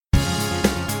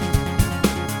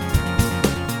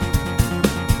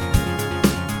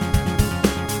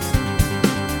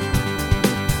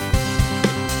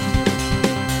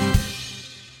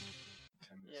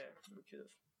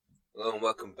Hello and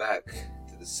welcome back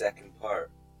to the second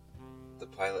part, the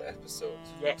pilot episode.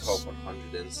 Yes. Top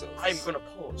 100 insults. I'm gonna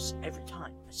pause every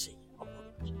time I say a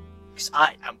word, because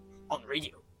I am on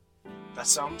radio. That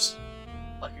sounds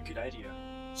like a good idea.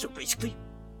 So basically,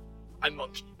 I'm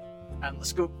Monkey, and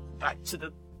let's go back to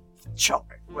the chart,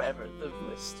 whatever, the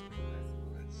list.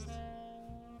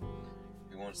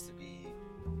 Who wants to be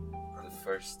the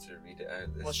first to read it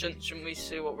out this Well, week? shouldn't we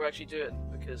say what we're actually doing?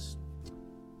 Because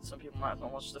some people might have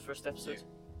not watched the first episode.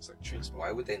 Yeah. It's like treats.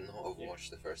 Why would they not have Yeah. watched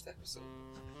the first episode?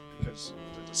 Because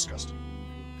they're disgusting.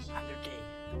 And they're gay.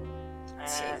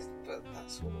 But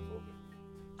that's homophobic.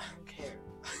 I don't care.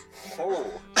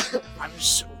 Oh! I'm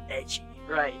so edgy.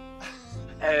 Right.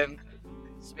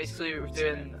 So basically we're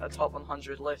doing a top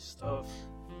 100 list of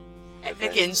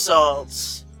epic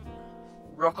insults.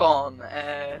 Rock on.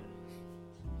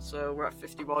 So we're at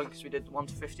 51 because we did 1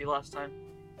 to 50 last time.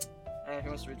 Who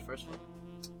wants to read the first one?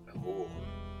 Oh,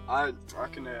 I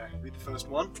can read the first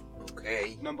one.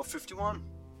 okay. Number 51.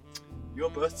 Your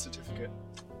birth certificate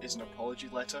is an apology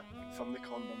letter from the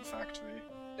condom factory.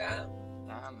 Damn.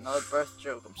 Damn, another birth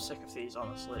joke. I'm sick of these,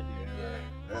 honestly.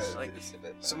 Yeah. It's like- it's a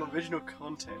bit bad. Some original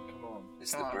content, come on.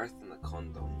 It's Come the on. birth and the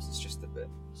condoms. It's just a bit.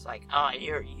 It's like,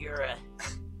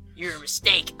 you're a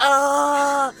mistake.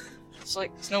 Ah! It's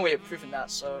like, there's no way of proving that,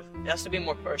 so it has to be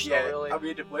more personal, really. I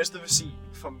mean, where's the receipt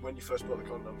from when you first bought the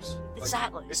condoms? Like,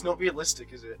 Exactly. it's not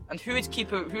realistic, is it? And who would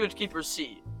keep a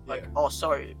receipt? Like, Yeah. oh,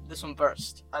 sorry, this one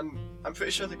burst. And I'm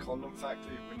pretty sure the condom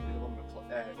factory wouldn't be the one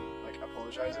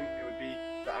apologizing. It would be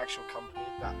the actual company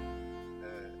that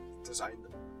designed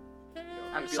them. You know,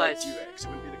 And it'd be like besides- Durex. It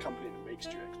wouldn't be the company that makes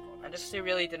Durex And products. if they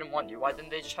really didn't want you, why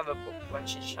didn't they just have when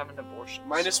she just have an abortion?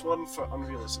 -1 for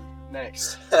unrealism.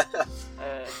 Next.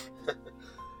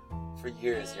 For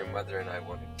years, your mother and I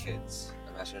wanted kids.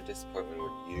 Imagine our disappointment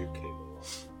when you came along.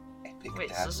 Epic Wait,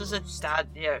 dad so this is a roast. dad?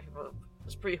 Yeah, well,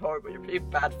 it's pretty hard, but you're a pretty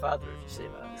bad father if you say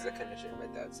that. It's the kind of shit my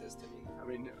dad says to me.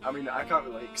 I mean, I can't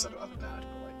relate because I don't have a dad,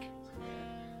 but like,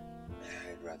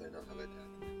 I'd rather not have a dad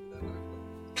than I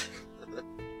will.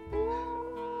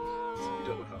 you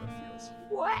don't know how it feels.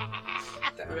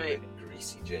 Damn, Right. big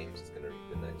greasy James is gonna read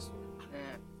the next one.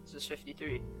 Yeah, this is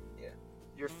 53. Yeah.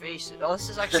 Your face. Oh, this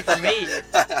is actually for me.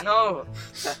 No,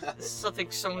 this is something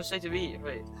someone said to me.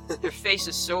 Right. Your face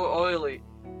is so oily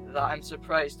that I'm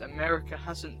surprised America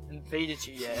hasn't invaded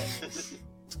you yet.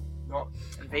 Not.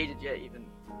 Invaded yet, even.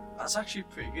 That's actually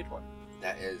a pretty good one.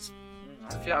 That is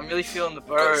I'm really feeling the got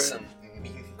burn. some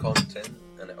meme content,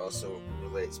 and it also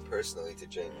relates personally to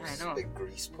James. I know. Big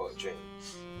grease pot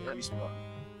James. Grease pot.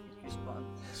 Grease button.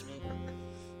 That's me.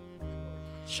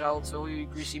 Shout out to all you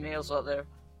greasy males out there.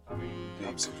 I mean,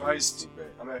 I'm surprised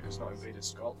America's not invaded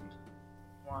Scotland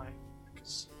Why?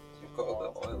 because You've got all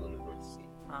that oil in the North Sea.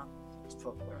 it's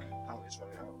probably apparently it's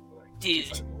running out. But, like, Dude,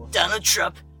 find more. Donald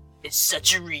Trump is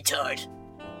such a retard.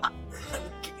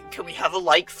 Can we have a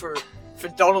like for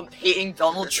hating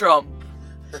Donald Trump?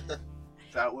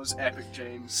 That was epic,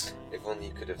 James. If only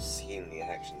you could have seen the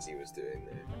actions he was doing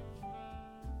there.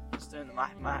 He's doing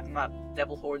my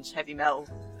devil horns heavy metal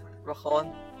rock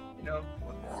on, you know.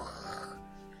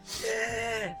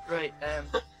 Yeah. Right.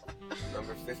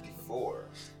 Number 54.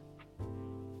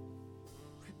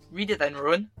 Read it then,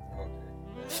 Rowan.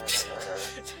 Okay.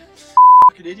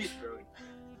 Fucking idiot, bro.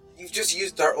 You've just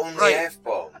used our only Right.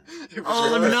 F-bomb. It was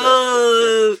Oh worth it.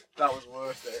 no! That was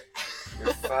worth it.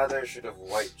 Your father should have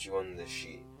wiped you on the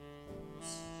sheet.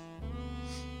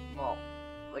 Well,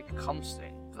 like a cum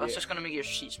stain. That's Yeah. just gonna make your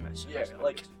sheets messy. Yeah,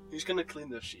 like, who's gonna clean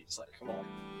those sheets? Like, come on.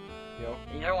 You know?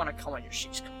 you don't want to cum on your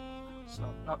sheets. Come on. It's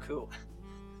not cool.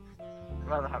 I'd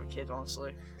rather have a kid,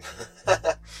 honestly.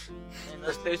 And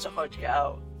those are hard to get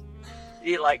out.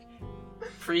 You need like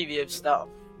preview stuff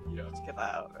You know, to get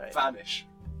that out, right? vanish.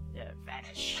 Yeah,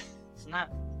 vanish. Isn't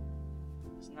that?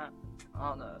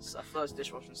 Oh no, I thought it was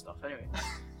dishwashing stuff. Anyway,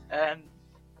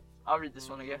 I'll read this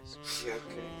one, I guess. Yeah,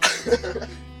 okay.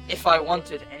 If I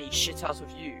wanted any shit out of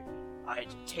you, I'd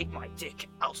take my dick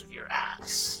out of your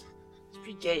ass. It's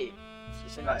pretty gay.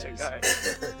 Just saying that to a guy.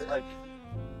 Like,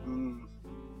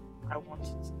 I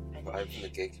wanted any But I'm from the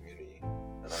gay community,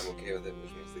 and I'm okay with it,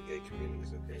 which means the gay community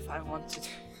is okay. If I wanted...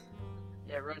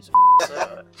 Yeah, Rowan's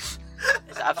a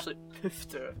it's absolute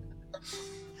pifter.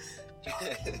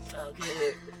 Okay.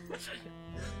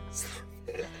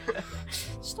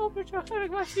 Stop it, you're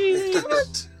hurting my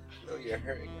feelings. No, you're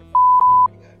hurting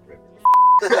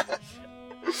my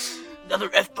Another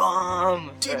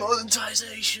F-bomb.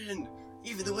 demonetization!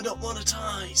 Even though we're not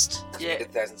monetized! Yeah.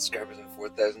 8,000 subscribers in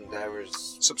 4,000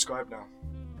 hours. Subscribe now.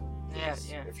 Yeah.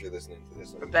 If you're listening to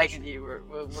this, We're begging you.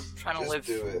 We're trying to just live.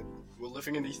 do it. We're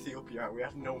living in Ethiopia and we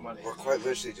have no money. We're quite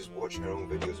literally just watching our own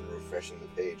videos and refreshing the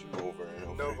page over and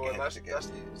over No, but again that's to get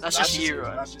views. That's just you,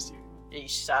 right? That's just you. You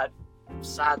sad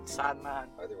man.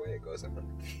 Either way, it goes 100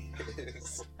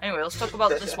 views. Anyway, let's talk about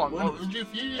this one.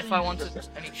 If I wanted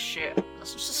any shit,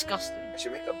 that's just disgusting. I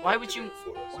should make a Why would you-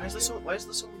 Why is there so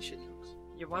many shit jokes?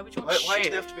 Yeah, why would you Why want do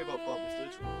shit? they have to be about bodily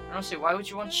fluids? Honestly, why would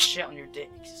you want shit on your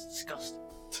dick? It's disgusting.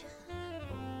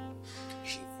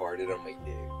 She farted on my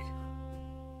dick.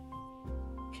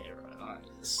 Okay, right.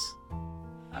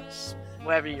 That's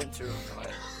whatever you're into.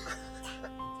 Right?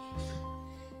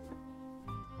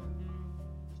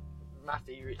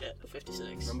 Matthew, you read it.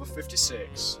 56. Number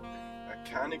 56. I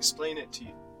can't explain it to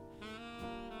you.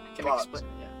 I can but- explain.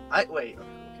 Yeah, Wait.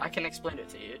 I can explain it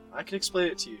to you. I can explain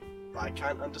it to you, but I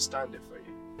can't understand it for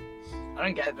you. I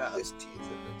don't get that. There's teeth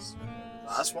in this.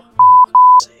 That's what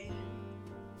I'm saying.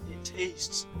 It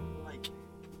tastes like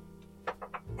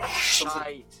something.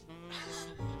 Shite.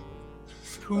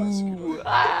 That's Poo. good.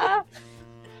 Ah.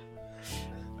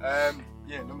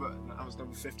 Yeah, that was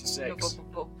number No, 56.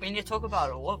 but when you talk about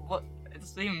it, what? It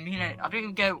doesn't even mean it. I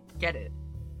don't even get it.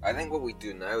 I think what we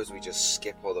do now is we just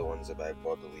skip all the ones about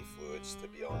bodily fluids, to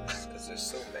be honest, because there's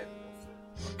so many of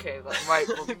them. Okay, right,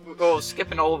 we'll go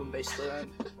skipping all of them basically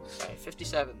then. Okay,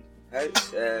 57.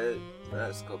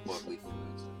 That's got bodily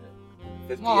fluids in it.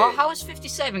 58. Well, how has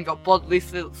 57 got bodily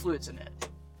fluids in it?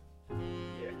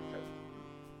 Yeah.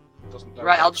 Doesn't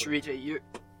Right, I'll just read it.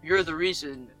 You're the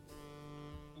reason.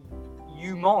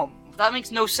 You mom. That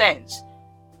makes no sense.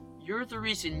 You're the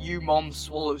reason you mom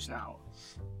swallows now.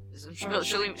 I'm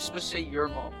surely supposed to say your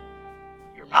mom.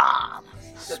 Your mom.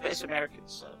 Space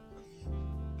Americans. So.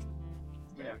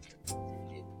 Yeah.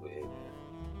 Wait.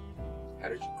 How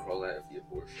did you crawl out of the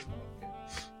abortion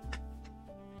market?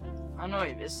 I know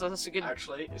that's a good.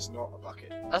 Actually, it's not a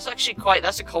bucket. That's actually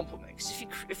that's a compliment. 'Cause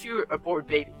if you're a born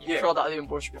baby, you Yeah. crawled out of the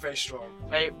abortion. You're very strong.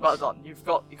 Mate, well done. You've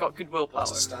got good willpower.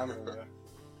 Lots of stamina there.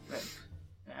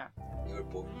 Yeah. You were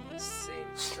born with insane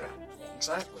strength.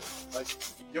 Exactly. Like,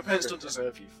 your parents don't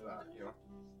deserve you for that, you know?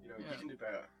 You Yeah. can do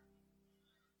better.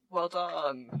 Well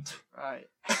done. Right.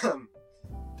 Damn.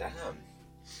 Damn.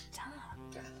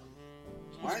 Damn.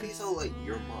 Why are these all like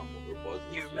your mom or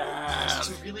bodily Your fluids? mom.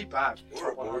 It's really bad. Or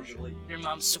Top 100 league. Your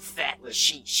mom's so fat.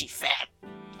 She fat.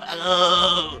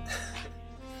 Hello.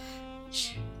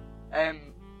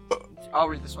 I'll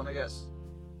read this one, I guess.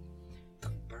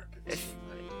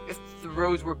 If the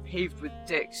roads were paved with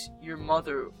dicks, your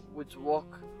mother would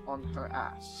walk on her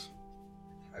ass.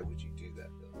 How would you do that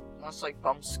That's like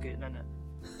bum skin, isn't it?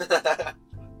 though?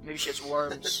 Maybe she has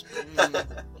worms.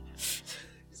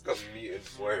 He's got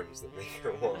mutant worms that make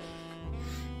him walk.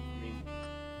 I mean,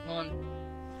 Come on.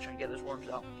 Try and get those worms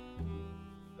out.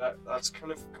 that's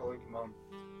kind of calling mum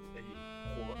a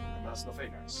whore, and that's not very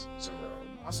nice. So,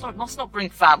 Let's not bring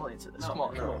family into this. no, Come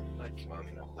on. come on. Like,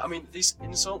 I mean, these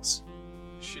insults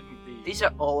shouldn't be. These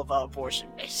are all about abortion,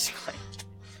 basically.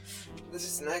 This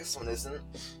is the next one, isn't it?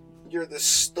 You're the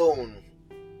stone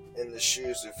in the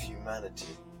shoes of humanity.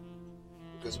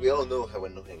 Because we all know how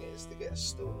annoying it is to get a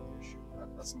stone in your shoe.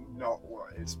 That's not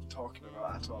what it's talking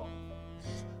about at all.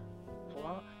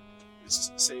 What?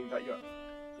 It's saying that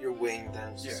You're weighing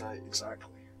down yeah, society.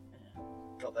 exactly.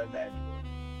 Got their name.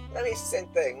 I mean, it's the same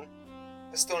thing.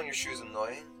 A stone in your shoe is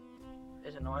annoying.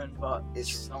 It's annoying, but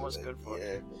It's not what's good for it.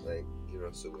 Yeah, but like, you're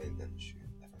also weighing down the shoe.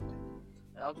 Definitely.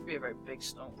 That would be a very big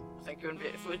stone. I think it wouldn't be,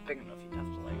 if it was big enough, you'd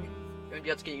have to like, you wouldn't be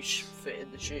able to get your fit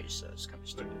in the shoes, so it's kind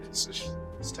of But stupid.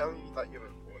 it's telling you that you're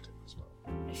important as well.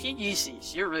 If you use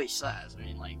these, you're really sad. I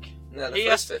mean, like, No, the he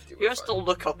first has, 50 he were has to fine.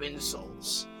 look up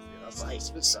insults. Yeah, that's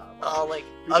a bit sad. Like,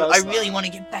 Who I does really that? want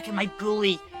to get back at my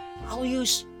bully. I'll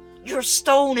use your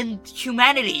stone in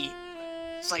humanity.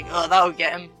 It's like, that would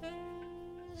get him.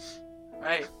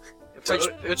 Right? It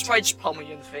would probably just pummel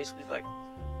you in the face and be like,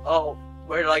 oh,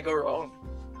 where did I go wrong?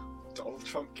 Donald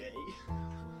Trump gay?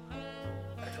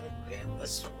 I don't get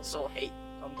this. Let's all hate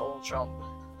on Donald Trump.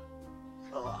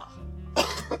 Ugh.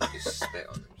 You spit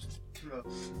on him.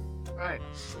 Right.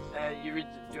 Do you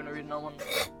want to read another one?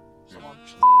 Someone?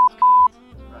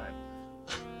 Right.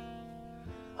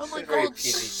 Oh my It's very god,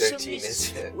 PG-13, somebody's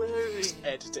isn't it? swearing.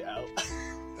 Edit it out.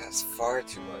 That's far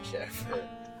too much effort.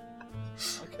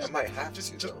 I might have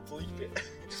Just to, though. bleep it.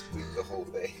 Just bleep the whole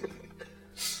thing.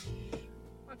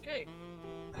 Okay.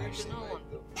 I actually another might, one.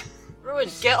 though. Ruin,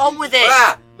 get on with it!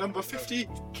 Ah! Number 50.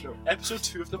 No, episode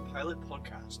 2 of the pilot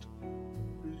podcast.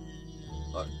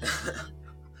 Oh.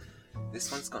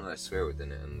 This one's got a swear word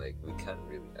in it, and like we can't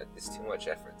really. It's too much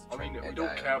effort. To I try mean, and we edit don't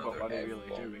out care about another money, really,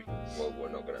 F-bomb. do we? Well, we're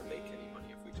not gonna make any money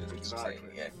if we just keep saying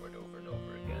Exactly. the F word over and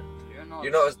over again. You're not.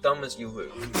 You're not as dumb as you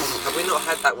look. Have we not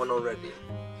had that one already?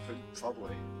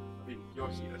 Probably. I mean, you're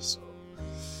here, so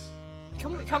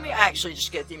Can we actually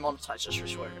just get demonetized just for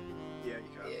swearing? yeah,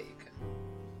 you can. Yeah, you can.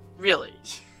 Really?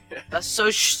 Yeah. That's so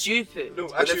stupid. No,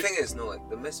 But actually, the thing is, no, like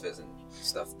the Misfits and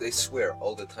stuff, they swear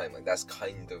all the time. Like that's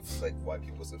kind of like why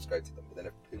people subscribe to them. But then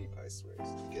if PewDiePie swears,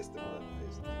 it gets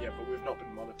demonetized. yeah, but we've not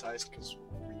been monetized because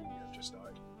we have just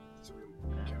died, so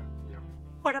we can't. Yeah.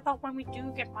 What about when we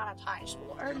do get monetized?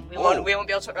 We Oh. won't be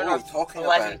able to earn Oh, our talking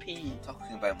about 11p.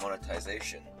 talking about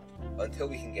monetization, until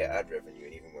we can get ad revenue,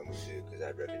 and even when we do, because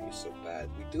ad revenue is so bad,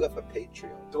 we do have a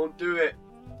Patreon. Don't do it.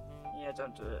 Yeah,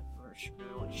 don't do it. Holy shit.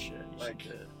 You should Like- do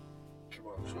it. Come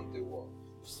We on. shouldn't do what?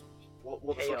 What the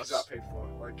fuck is Chaos. that paid for?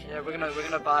 Like, Yeah, we're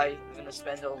gonna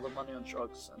spend all the money on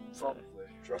drugs and probably.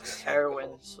 Drugs.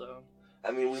 heroin. So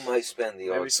I mean, we might spend the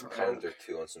Maybe odd some pound coke. or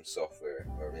two on some software,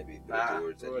 or maybe put Nah, it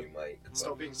towards a good. new mic. But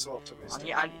Stop being so optimistic.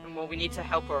 well, we need to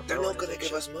help our. they're heroin not gonna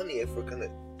give addiction. us money if we're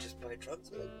gonna just buy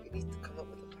drugs. Like, we need to come up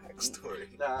with a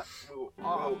backstory. Nah, we'll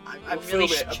I'm we'll really film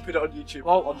it and put it on YouTube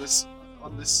Well- on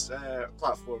this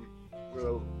platform.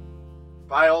 We'll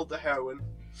buy all the heroin,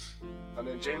 and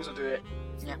then James will do it.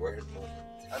 Yeah. Word more.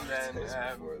 And then,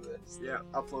 Before this. Yeah,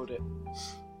 upload it.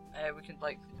 We can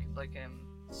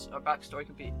our backstory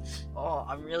can be, oh,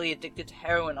 I'm really addicted to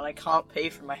heroin and I can't pay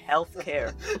for my health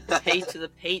care. Pay to the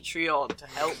Patreon to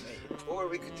help me. Or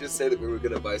we could just say that we were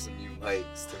gonna buy some new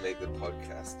mics to make the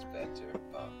podcast better.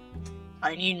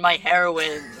 I need my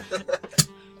heroin.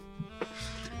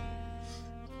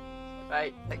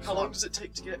 Right, like, How long does it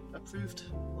take to get approved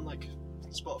on like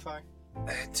Spotify?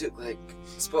 It took like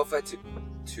Spotify took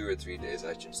 2 or 3 days.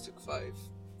 iTunes took 5.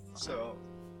 So,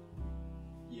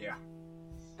 yeah.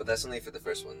 But that's only for the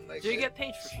first one. Like, do you get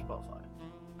paid for Spotify?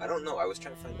 I don't know. I was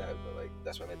trying to find out, but like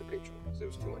that's why I made the Patreon because it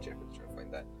was too much effort to try to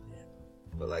find that. Yeah.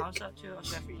 But like, How's that too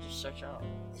much effort? You just search out.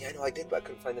 yeah, no, I did, but I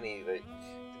couldn't find any. Like,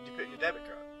 Did you put in your debit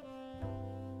card?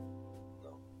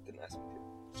 no, didn't ask me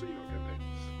to. So you don't get paid.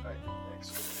 Right,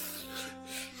 next.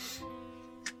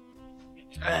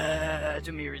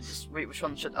 Do me read this. Wait, which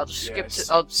one should I'll just skip Yes,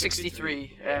 to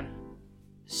 63.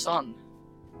 Son,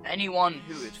 anyone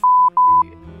who is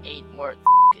you ain't worth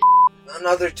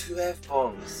Another 2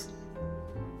 F-bombs.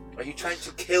 Are you trying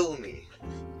to kill me?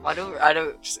 I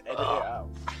don't. Just edit it out.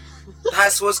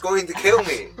 That's what's going to kill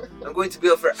me. I'm going to be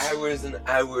up for hours and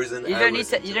hours and You hours. don't need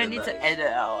to. You into don't the need to night. edit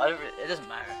out. It doesn't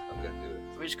matter. I'm gonna do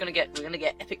it. We're gonna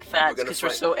get epic fans gonna because we're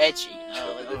find- so edgy. You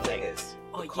know? The thing is,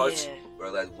 Oh, because yeah. we're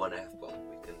allowed 1 F-bomb,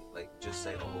 we can like just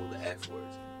say all the F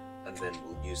words, and then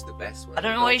we'll use the best one. I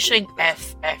don't know why you're saying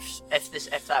F this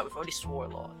F that. We've already swore a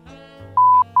lot.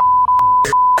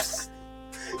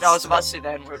 No, I was about to say the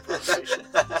N-word pronunciation.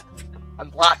 I'm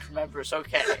black, remember? It's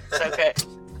okay. It's okay.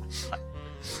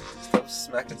 Stop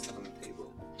smacking stuff on the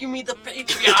table. Give me the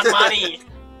Patreon money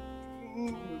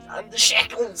and the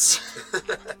shekels.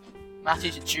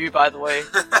 Matthew's a Jew, by the way.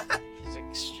 He's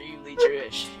extremely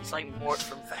Jewish. He's like Mort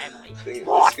from Family. Think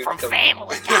Mort this from could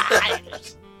Family,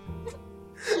 guys.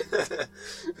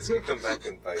 It's gonna come back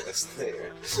and bite us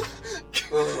later.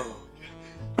 Oh.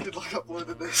 Good luck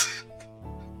uploading this.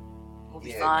 We'll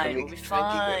be Yeah, fine. can we We'll be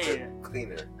try and keep it a fine. bit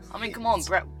cleaner. I mean, come on,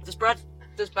 Brett.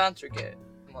 Does Banter get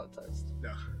monetized?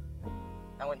 No.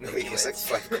 I wouldn't No, think he he gets like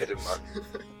would. 5 quid a month.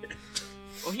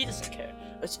 Well, he doesn't care.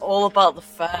 It's all about the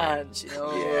fans, you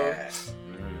know. Yeah.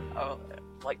 Oh,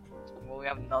 like, well, we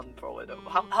have none probably though.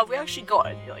 Have we actually got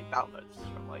any like downloads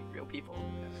from like real people?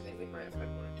 I think we might have had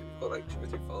 1 or 2. We've got like 2 or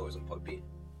 3 followers on Podbean.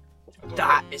 I don't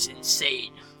That is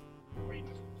insane. know. Wait,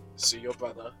 see your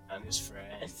brother and his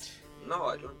friend. No,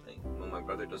 I don't think. Well, my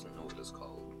brother doesn't know what it's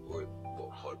called or what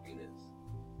Podbean is.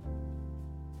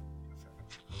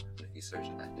 If you search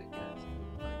Atticast,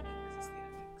 it's the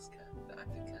Atticast, the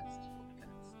Atticast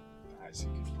podcast. That's a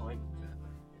good point.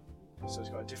 So it's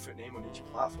got a different name on each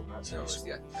platform. That's No, it's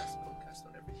useful. the Atticast podcast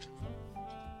on everything.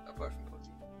 Apart from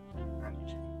Podbean. And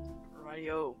YouTube.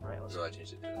 Radio. Right, let's No, I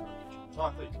changed it to that on YouTube. Oh,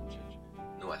 I thought you could change it.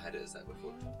 No, I had it as that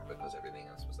before because everything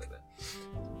else was like that.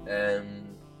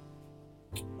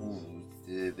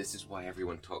 This is why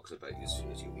everyone talks about you as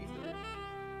soon as you leave the room.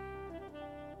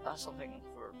 That's something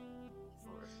for.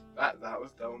 That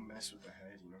will mess with the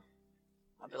head, you know.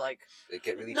 I'd be like, They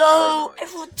get really no, paranoid.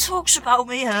 everyone talks about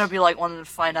me, and I'd be like wanting to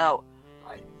find out,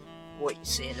 like, what you're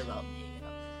saying about me, and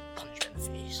I'll punch you in the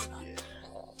face. And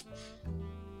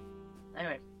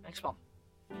Anyway, next one.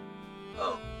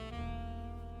 Oh.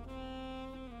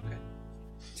 Okay.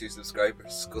 2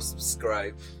 subscribers. Go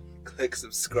subscribe. Click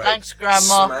subscribe. Thanks,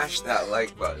 Grandma. Smash that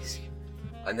like button.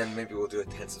 And then maybe we'll do a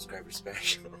 10 subscriber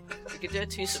special. We could do a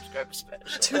 2 subscriber special.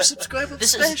 2 subscriber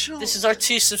This special. is our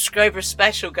 2 subscriber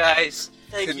special, guys.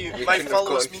 Thank Couldn't- you. we My couldn't have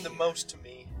followers gone- mean the most to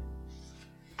me.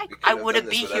 I wouldn't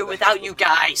be here without you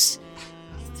guys.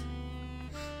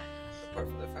 Apart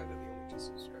from the fact that the only two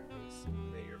subscribers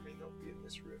may or may not be in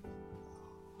this room.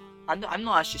 I'm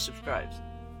not actually subscribed.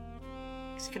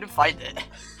 Because I couldn't find it.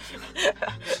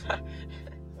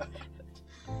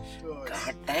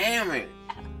 God damn it!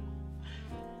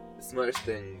 The smartest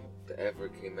thing that ever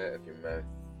came out of your mouth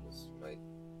was my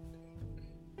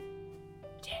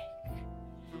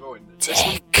Dick.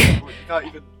 You can't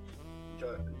even.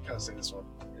 You can't say this one.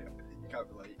 Yeah, you can't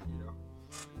relate, you know.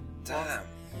 damn.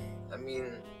 I mean,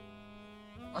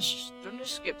 Don't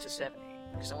just skip to 70,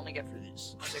 because I want to get through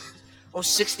this.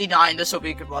 69, this will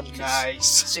be a good one. 'Cause Nice.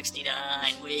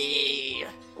 69, wee.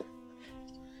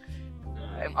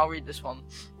 I'll read this one.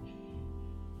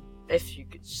 If you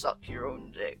could suck your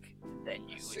own dick, then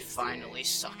you would 68. finally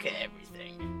suck at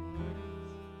everything.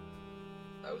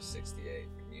 I was 68.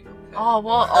 You know. Oh,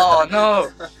 what? Oh,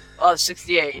 no. Oh,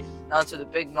 68. Now to the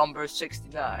big number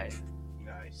 69.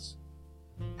 Nice.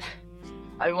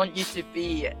 I want you to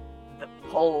be the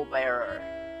pallbearer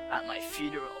at my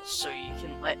funeral so you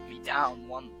can let me down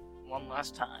one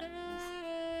last time.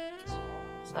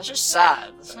 That's just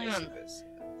sad. That's not even... It's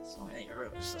not really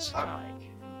gross. That's kind of like...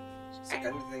 It's the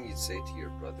kind of thing you'd say to your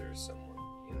brother or someone,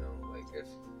 you know, like if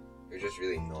you're just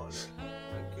really not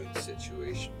in a good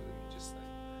situation with him, just like.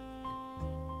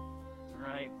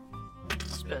 Right.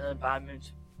 It's been in a bad mood.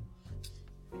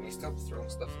 Can you stop throwing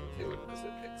stuff on the table because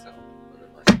it picks up on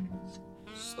the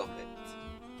mic? Stop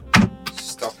it.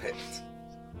 Stop it.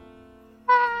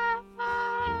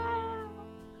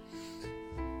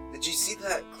 Did you see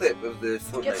that clip of the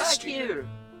Fortnite Get back streamer? here!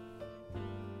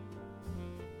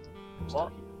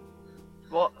 What?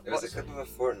 What? There was a clip of a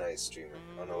Fortnite streamer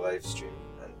on a live stream,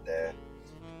 and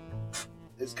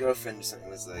his girlfriend or something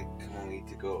was like, "Come on, we need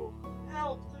to go."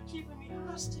 Help! They're keeping me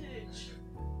hostage.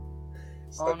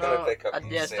 It's Oh, not gonna no. pick up. You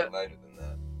Yeah, say stop. it louder than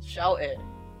that. Shout it.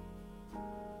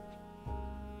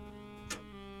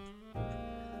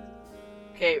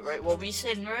 Okay, right, what were you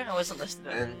saying, Marin? I wasn't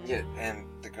listening. And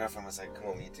the girlfriend was like, "Come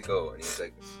on, we need to go." And he was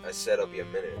like, "I said I'll be a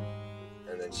minute."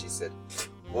 And then she said,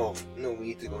 "Oh, no, we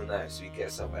need to go now." So he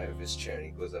gets up out of his chair and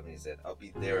he goes up and he said, "I'll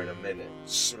be there in a minute."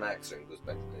 Smacks her and goes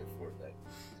back to playing Fortnite.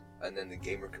 And then the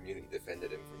gamer community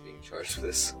defended him from being charged with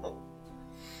assault.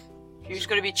 He was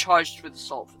going to be charged with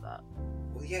assault for that.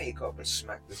 Well, yeah, he got up and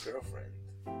smacked his girlfriend.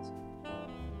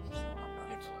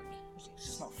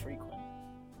 It's not frequent.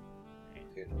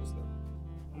 Who knows though?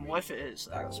 And what if it is?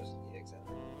 That was just, yeah,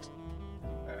 exactly.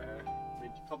 I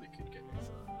mean, you probably could get me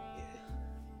for that.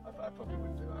 Yeah. I probably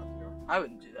wouldn't do that, you know. I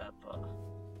wouldn't do that, but...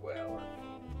 Well,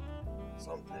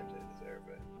 sometimes I deserve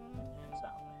it.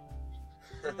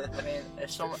 Exactly. I mean,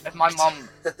 if my mum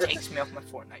takes me off my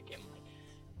Fortnite game,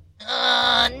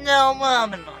 I'm like, no,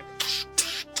 Mum, and I'm like...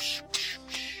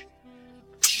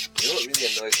 You know what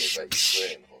really annoys me about you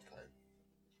swearing the whole time?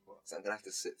 So I'm gonna have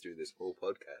to sit through this whole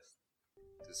podcast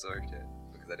to sort it.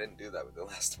 Because I didn't do that with the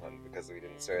last one because we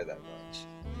didn't swear that much.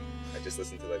 I just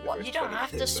listened to like the What? first You don't 20 have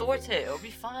to minutes of sort it, it'll be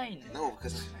fine. No,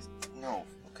 because no,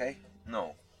 okay?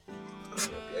 No. It'll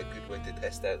be a good way to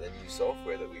test out the new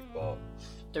software that we've bought.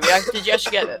 Did you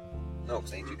actually get it? No,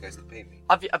 because I need you guys to pay me.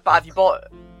 Have you bought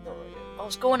it? No, not yet. Oh,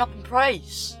 it's going up in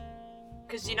price.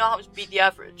 Because you know how it's beat the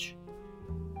average.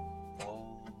 Oh.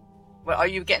 Wait, are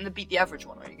you getting the beat the average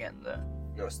one, or are you getting the...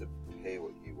 No, it's the pay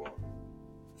what you want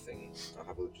thingy. I'll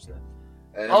have a look just now.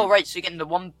 Oh, right, so you're getting the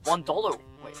 $1.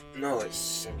 Wait, No, it's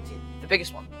 17. the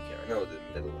biggest one. Okay, right. No, the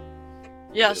middle one.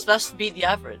 Yeah, so that's beat the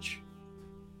average.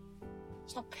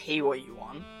 It's not pay what you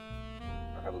want.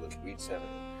 I'll have a look. Read 7.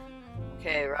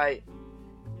 Okay, right.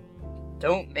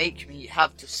 Don't make me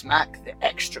have to smack the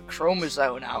extra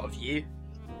chromosome out of you.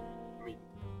 I mean,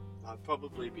 that'd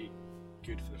probably be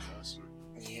good for the person.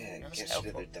 Yeah, it That's gets rid of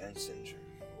helpful. their Down syndrome.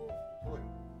 Oh,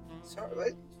 Sorry,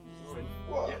 what? Rowan,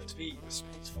 What? you have to be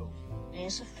respectful.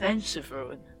 It's offensive,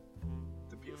 Rowan.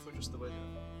 They're beautiful just the way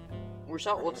they Or is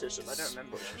that autism? I don't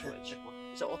remember which is which.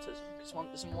 Is it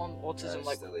autism? Isn't one autism It's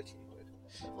like still 18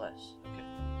 quid. less? Okay.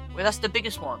 Wait, that's the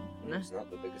biggest one, isn't It's it? not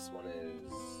the biggest one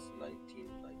is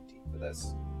 1990, but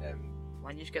that's Why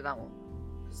didn't you just get that one?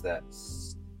 because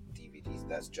that's DVDs.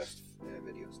 That's just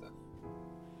video stuff.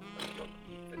 That's not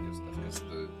video stuff because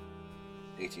the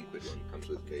 18 quid one comes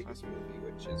with Vegas movie,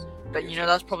 which is. But you know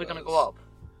that's probably gonna go up.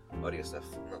 Audio stuff.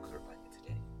 I'm not gonna buy it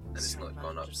today, and it's not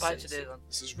gone up. Just buy it since. today then.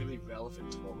 This is really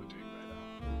relevant to what we're doing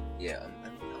right Yeah,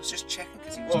 and I was just checking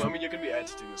because he now. was. Well, I mean, you're going to be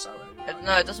editing this out anyway.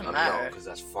 No, it doesn't No, matter. because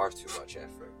that's far too much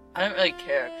effort. I don't really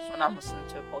care, because when I'm listening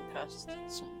to a podcast,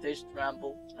 they just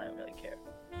ramble, I don't really care.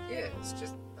 Yeah, it's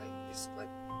just like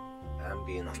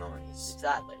ambient noise.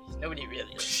 Exactly. Nobody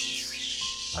really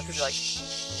listens. I could be like,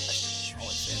 I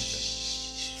won't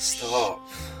say Stop.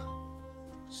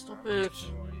 Stop it.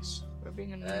 Noise. We're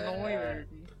being annoying.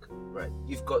 Right,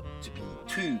 you've got to be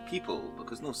 2 people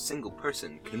because no single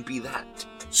person can be that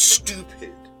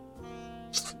stupid.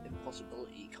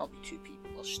 Impossibility. You can't be 2 people.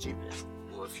 That's stupid.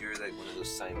 Well, if you're like one of those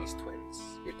Siamese twins,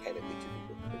 you're technically 2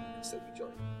 people, but you can still be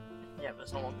joined. Yeah, but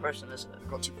it's not one person, is it? I've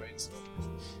got 2 brains though.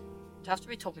 You have to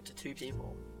be talking to 2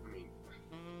 people.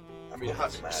 I mean,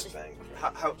 Mad Bang.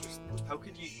 how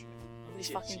could you These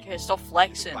Yeah, fucking so kids, stop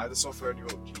flexing. buy the software on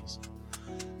your own? Jeez.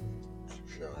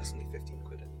 No, that's only 15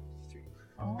 quid.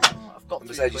 Oh, I've got 3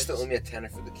 Besides, you quid. still owe me a tenner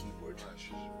for the keyboard.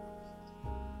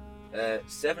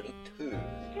 72.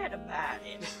 Forget about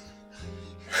it.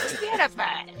 Forget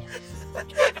about it.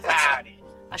 Forget about it.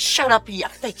 I shut up in your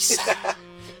face.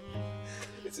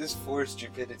 It's just 4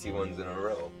 stupidity ones in a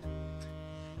row.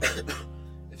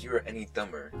 If you were any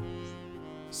dumber,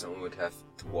 someone would have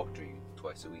to water you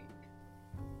twice a week.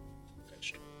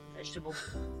 Vegetable.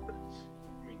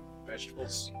 I mean,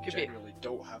 vegetables Could be. generally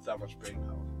don't have that much brain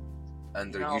power.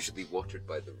 And they're No. usually watered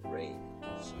by the rain,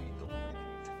 so you don't really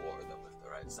need to water them if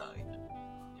they're outside.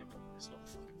 Yeah, but it's not a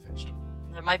fucking vegetable.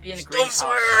 It might be in a Stop greenhouse.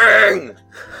 swearing!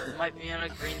 It might be in a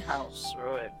greenhouse,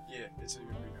 right? Yeah, it's in a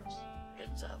greenhouse.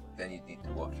 Exactly. Then you need to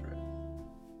water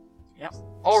it.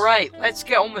 Alright, let's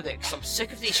get on with it, because I'm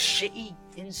sick of these shitty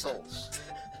insults.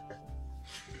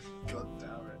 God damn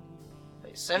it. Like, You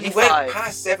went 75.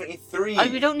 past 73!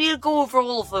 We don't need to go over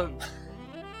all of them.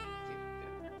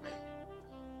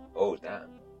 Oh, damn.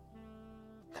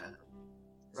 Damn.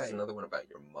 This Right. is another one about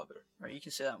your mother. Right, you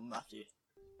can say that one, Matthew.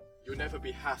 You'll never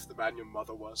be half the man your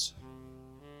mother was.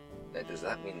 Now, does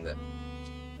that mean that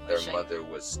What their you saying? mother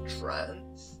was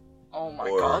trans? Oh my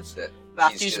or god. that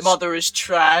Matthew's he's just, mother is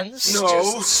trans. he's No.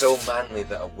 just so manly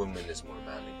that a woman is more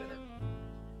manly than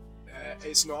him?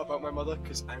 It's not about my mother,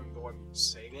 because I'm the one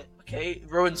saying it. Okay,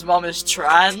 Rowan's mum is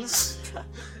trans.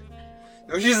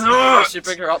 No, she's I not! should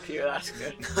bring her up here and ask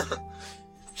her.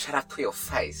 Shut up to your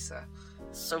face.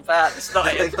 It's so bad, it's not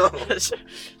I it. know. That's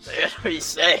what he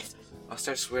said. I'll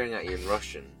start swearing at you in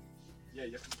Russian. Yeah,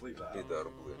 you have to believe that.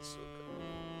 Oh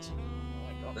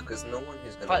my god. Because no one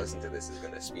who's going to But- listen to this is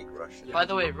going to speak Russian. Yeah, By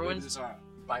the way, Rowan Rowan's- is a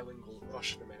bilingual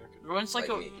Russian-American. Rowan's like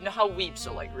Like a, me. you know how weebs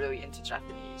are like really into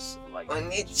Japanese? Like, yeah,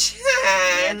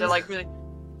 Oni-chan! they're like really,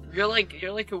 you're like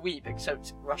a weeb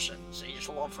except Russian, so you just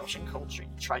love Russian culture, you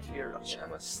try to be a Russian. Yeah,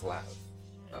 I'm a Slav.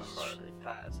 It's really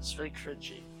bad, it's really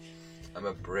cringy. I'm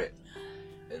a Brit.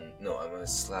 No, I'm a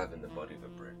Slav in the body of a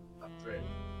Brit. A Brit.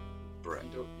 Brit.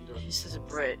 You don't. He says a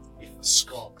Brit. A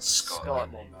Scot. Scot. Scot.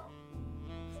 Come on now.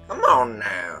 Come on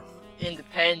now.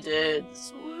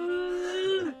 Independence.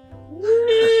 Woo!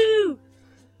 Woo!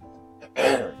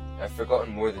 I've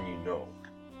forgotten more than you know.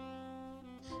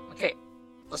 Okay,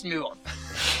 let's move on.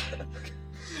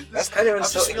 That's kind of I've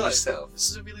just insulting realised yourself. This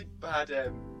is a really bad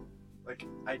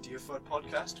idea for a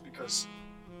podcast because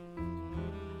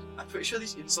I'm pretty sure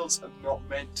these insults are not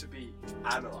meant to be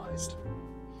analysed.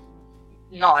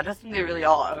 No, I don't think they really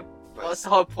are. Well, that's the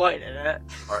whole point, isn't it?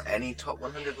 Are any top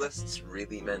 100 lists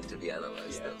really meant to be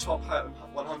analysed? Yeah, top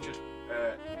 100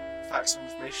 facts and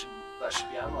information that should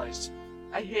be analysed.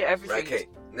 I hate everything. Right, okay,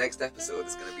 next episode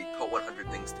is going to be top 100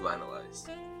 things to analyse.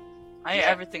 I hate Yeah.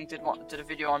 everything. Did a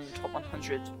video on top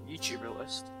 100 YouTuber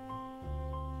list.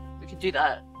 We could do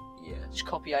that. Yeah. Just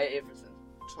copy out everything.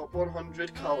 Top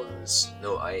 100 colours.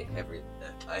 No, I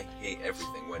hate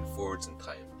everything. Went forwards in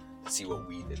time. See what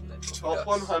we did and then copied Top us.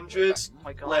 100 Oh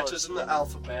my god. letters in the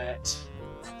alphabet.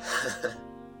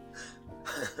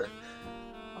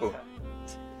 Oh, Okay.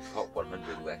 top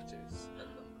 100 letters and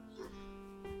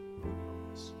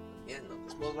numbers. Yeah, There's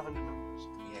numbers. more than 100 numbers.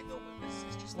 Yeah, no, but this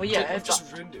is just. Well, yeah, I've if just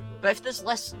that- ruined it. But if there's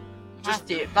less, Just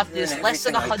Matthew, there's ruin less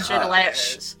than everything I 100 touch.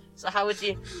 letters. So how would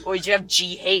you, or would you have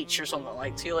GH or something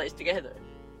like 2 letters together?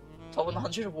 Top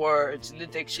 100 words in the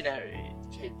dictionary.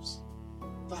 James,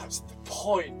 that's the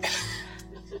point.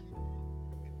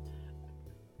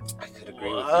 I could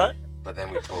agree with What? you, but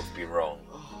then we'd both be wrong.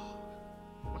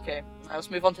 Okay, now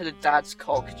let's move on to the dad's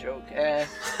cock joke.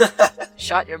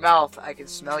 Shut your mouth, I can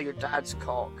smell your dad's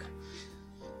cock.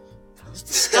 That's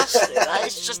disgusting. That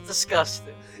is just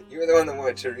disgusting. You were the one that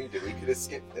wanted to read it. We could have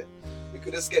skipped it. We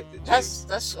could have skipped it. James.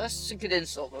 That's a good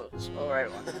insult, but it's alright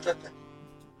one.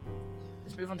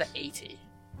 Let's move on to 80.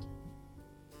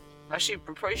 Actually,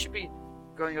 we probably should be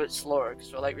going a bit slower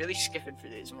because we're like really skipping through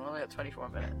these and we're only at 24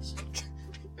 minutes.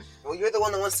 Well, you're the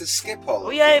one that wants to skip all Oh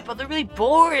of yeah, them. but they're really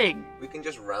boring. We can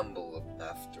just ramble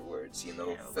afterwards, you know,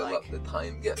 Yeah, fill like- up the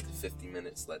time, get to 50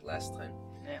 minutes like last time.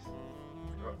 Yeah.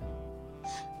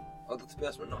 Although, to be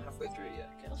honest, we're not halfway through it yet.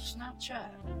 Okay, let's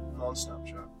Snapchat. On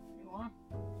Snapchat. You want?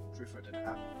 Proof I didn't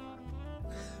have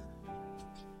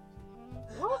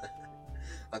What?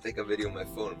 I'll take a video on my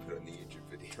phone and put it on the YouTube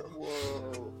video.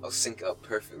 Whoa. I'll sync it up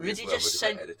perfectly Really as well just because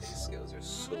sent- my editing skills are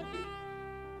so good.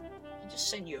 I just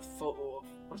sent you a photo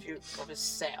of his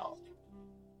setup.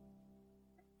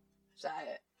 Is that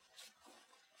it?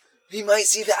 He might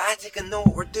see the attic and know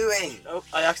what we're doing! Oh,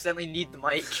 I accidentally need the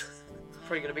mic.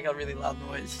 Probably gonna make a really loud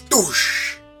noise.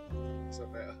 Doosh! Is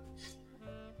that better?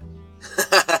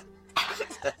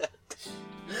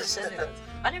 You just sent it.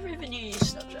 I never even knew you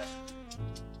used Snapchat.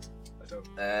 I don't.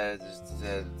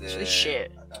 It's really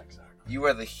shit. Exactly. You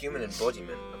are the human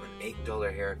embodiment of an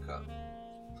 $8 haircut.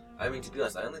 I mean, to be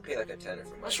honest, I only paid like a tenner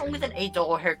for my What's wrong with an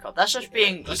 $8 haircut? That's just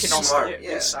being That's economic. smart. It's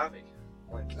Yeah. savvy.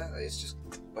 Like, That is just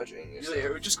budgeting yourself. really,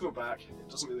 it would just go back. It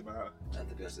doesn't really matter. And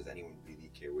to be honest, does anyone really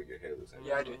care what your hair looks like?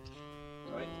 Yeah, I do.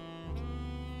 Right?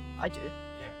 I do. Yeah.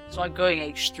 So I'm going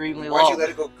extremely Why'd long. you let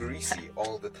it go greasy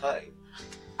all the time?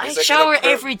 I It's like shower in a per-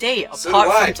 every day, So apart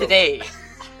do I, from bro. today.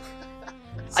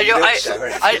 So I you don't. shower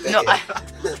I every no. day.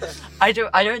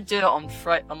 I don't do it on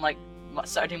like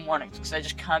Saturday mornings because I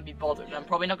just can't be bothered. I'm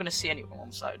probably not going to see anyone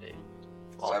on Saturday.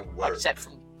 So I work. Except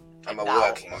from I'm a now.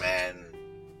 working man.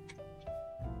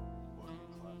 Working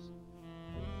class.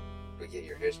 But yeah,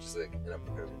 your hair's just like in a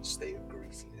permanent state of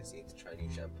greasiness. You need to try new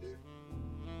shampoo.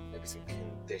 Maybe some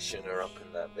conditioner up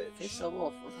in that bitch. Face so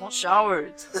off. I've not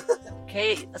showered.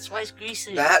 Okay, that's why it's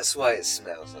greasy. That's why it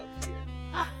smells up here.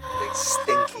 Like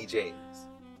stinky James.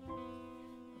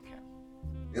 Okay.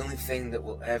 The only thing that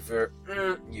will ever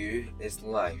you is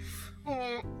life.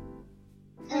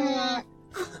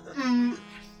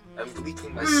 I'm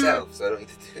bleeping myself, so I don't need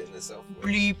to do it in the software.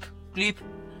 Bleep, bleep.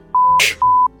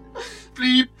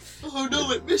 Bleep! Oh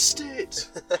no, it missed it!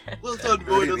 Well done,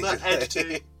 Roy, on that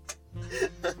editing.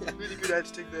 Really good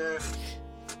editing there.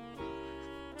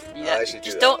 Yeah, I should do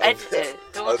just that. don't I'll- edit it.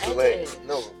 I'll Don't delay edit it.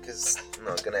 No, because I'm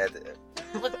not gonna edit it.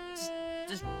 it. Look,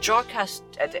 does Jawcast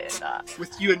edit that?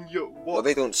 With you and your Well, what?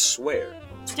 they don't swear,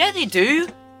 Yeah, they do.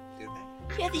 do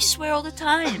they? Yeah, they swear all the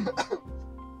time.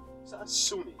 Is that a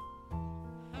Sony?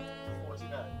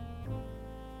 49.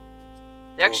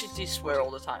 They actually do swear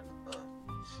all the time.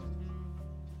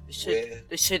 Where?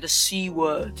 They say the C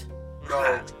word.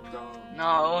 No, no.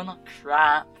 No, not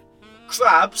crap.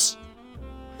 Crabs?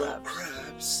 No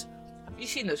crabs. Have you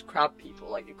seen those crab people,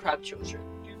 like the crab children?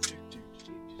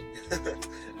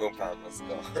 Go pound, let's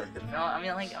go. No, I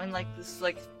mean like this,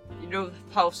 like you know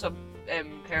how some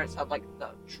parents have like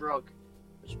that drug,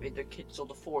 which made their kids all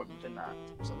deformed and that.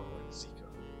 Something like Zika.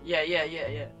 Yeah.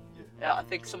 Yeah, I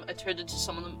think it turned into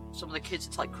some of the kids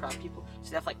into like crab people. So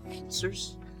they have like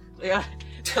pincers. Yeah,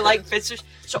 they're like pincers.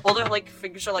 So all their like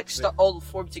fingers are like stuck all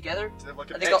formed together. Do they have like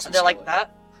And an they're like exoskeleton?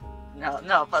 that.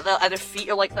 No, but their feet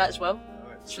are like that as well.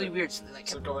 Alright, It's really weird. So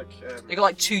So they've got like, they got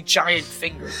like two giant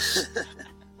fingers.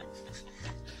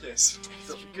 yes.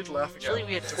 Good laughing It's really at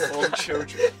weird. deformed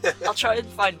children. I'll try and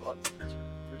find one.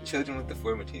 Children with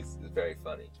deformities is very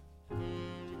funny.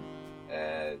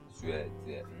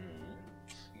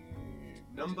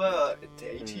 Number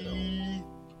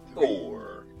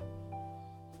 84.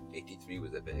 83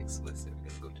 was a bit explicit. We're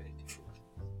gonna go to 84.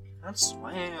 That's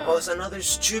wow. Oh, it's another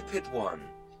stupid one.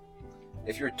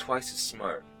 If you were twice as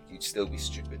smart, you'd still be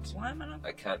stupid. Why am I not?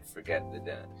 I can't forget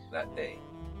that day.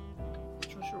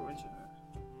 I'm sure we're internet.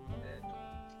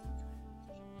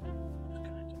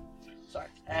 Sorry.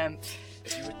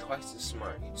 If you were twice as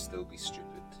smart, you'd still be stupid.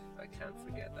 I can't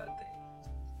forget that day.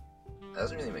 That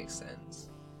doesn't really make sense.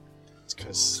 It's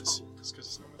because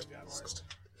it's not meant to be analysed.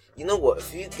 You know what?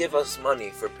 If you give us money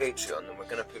for Patreon, then we're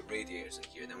gonna put radiators in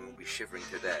here, then we'll be shivering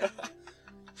to death.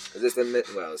 Because it's the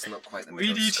well, it's not quite the We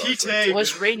middle of need Scotland. heating. Well,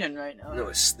 it's raining right now. No,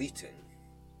 it's sleeting.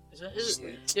 Is it? Is it? Yeah.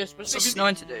 Yeah, it's supposed to be So we-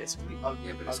 snowing today. It's really ugly,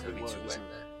 Yeah, but it's gonna be ugly too word, wet isn't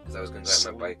it? there. Because I was gonna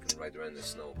ride my bike and ride around the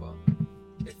snow, but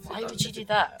Why would you do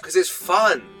that? Because it's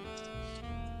fun.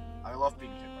 I love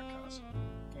being hit by cars.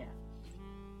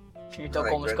 Your dog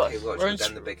Like almost got. Brent K. Lodge, Warren's,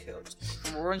 down the big hill.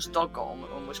 Warren's dog got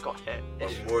almost got hit.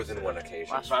 On more than one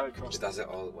occasion. Last- Right across It does it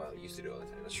all. Well, it used to do it all the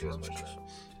time. That's true as much now.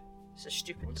 It's a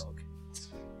stupid dog.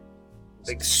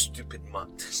 Big stupid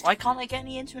mutt. Why can't I get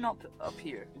any internet up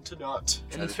here? Internet.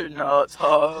 Internet.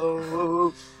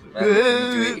 Oh. Man,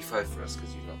 can you do 85 for us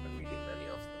because you've not been reading many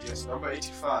of them. Yes, number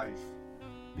 85.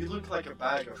 You look like a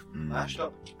bag of mashed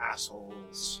up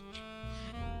assholes.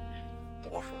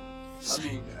 Awful. I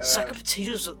mean, Sack of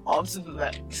potatoes with arms and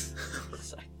legs.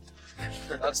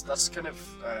 that's kind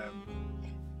of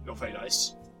not very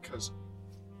nice. Because,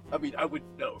 I mean, I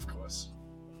wouldn't know, of course.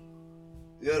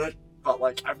 You're a But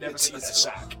like, I've never It's- seen a it's-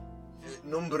 sack.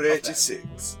 number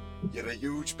 86. You're a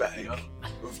huge bag Yeah.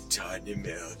 of tiny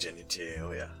male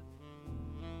genitalia.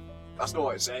 That's not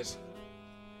what it says.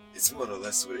 It's more or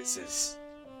less what it says.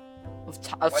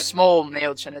 of small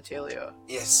male genitalia.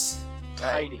 Yes.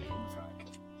 Tiny, in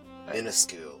fact.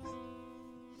 Minuscule.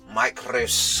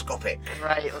 Microscopic.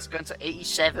 Right, let's go into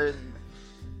 87.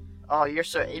 Oh, you're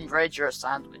so inbred, you're a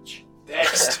sandwich.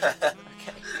 Next. Okay.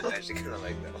 I actually kind of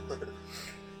like that one.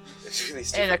 It's really In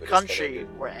stupid, a but it's country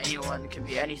kinda where anyone can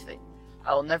be anything,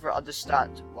 I will never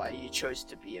understand why you chose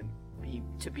to be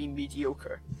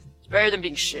mediocre. It's better than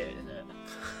being shit, isn't it?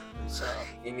 So.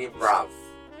 good. You need brav.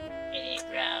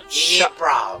 Shut,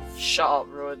 brav. shut up,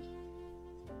 Rowan.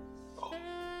 I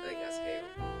think that's hail.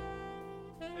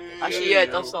 Actually, yeah,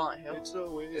 it does sound like hell. It's no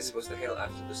way. It's supposed to hail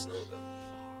after the snow, though.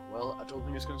 Well, I don't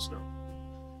think it's gonna snow.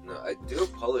 No, I do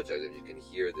apologize if you can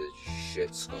hear the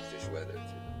shit Scottish weather through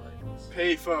the mics.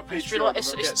 Pay for a It's Patreon really- and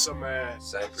it's- we'll get some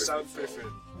Soundproofing.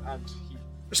 soundproofing and heat.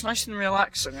 It's nice and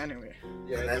relaxing, anyway.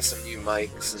 Yeah, And then some new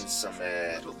mics and some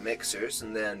mixers,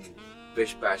 and then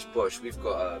bish bash bush. We've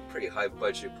got a pretty high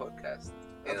budget podcast.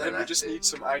 and In then an we just active. need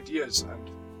some ideas and.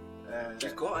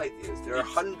 We've got ideas. There are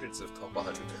hundreds of top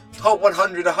 100. Top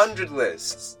 100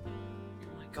 lists. Oh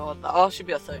my god, that should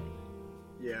be a thing.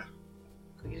 Yeah.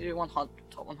 Could you do 100,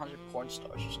 top 100 porn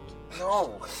stars or something?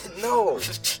 No, no,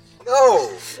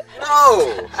 no,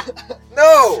 no,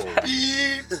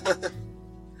 no.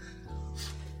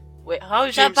 Wait, how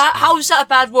is that James- bad? How is that a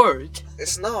bad word?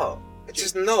 It's not. It's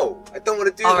just no. I don't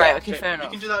want to do Alright, that. okay, fair You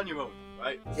enough. can do that on your own,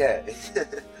 right? Yeah.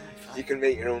 You can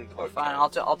make your own podcast Fine,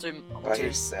 I'll do by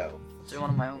yourself. one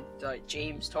of my own. Like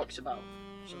James talks about.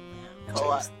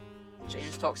 Call that.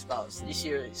 James talks about. It's the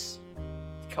series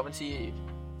coming to you.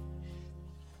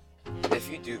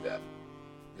 If you do that,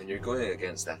 then you're going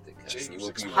against Atticast. You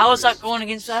will be How is that ruthless. going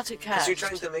against Attic Because Cast? you're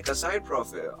trying to make a side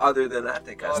profit other than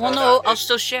Atticast. Well, no, I'll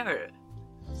still share it.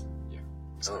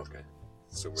 Oh, okay.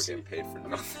 So we're getting paid for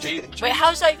nothing. Wait,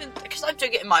 how's that even? Because I'm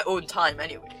doing it in my own time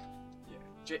anyway.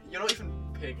 You're not even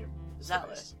paying him.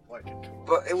 Exactly. Like, come on.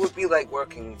 But it would be like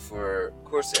working for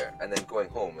Corsair and then going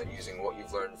home and using what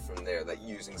you've learned from there, like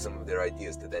using some of their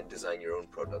ideas to then design your own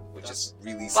product, which is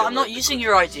really But similar. I'm not to using Corsair.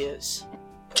 your ideas.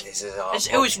 This is our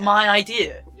It was podcast. my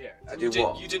idea Yeah. I and do you didn't,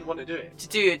 what? you didn't want to do it. to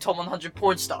do top 100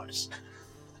 porn stars.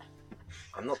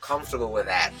 I'm not comfortable with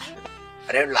that.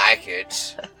 I don't like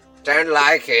it. Don't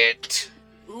like it.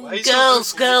 Ooh, Why is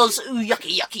girls, it- girls, ooh,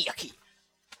 yucky, yucky, yucky.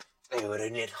 We would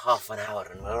only need half an hour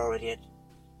and we're already at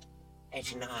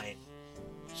 89.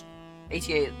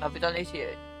 88. Have we done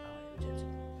 88?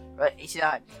 Right,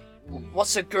 89.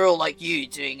 What's a girl like you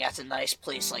doing at a nice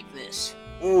place like this?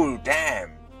 Ooh,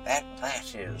 damn. That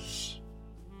is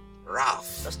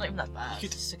rough. That's not even that bad. You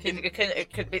could-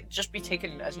 It could just be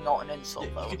taken as not an insult,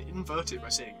 Yeah, though. you could invert it by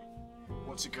saying,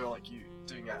 "What's a girl like you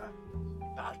doing at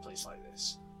a bad place like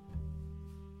this?"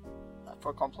 For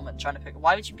a compliment, trying to pick.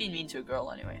 Why would you be mean to a girl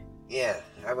anyway? Yeah,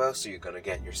 how else are you gonna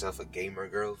get yourself a gamer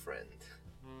girlfriend?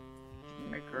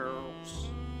 My girls.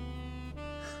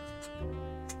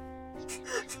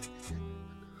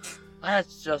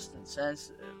 That's just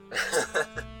insensitive.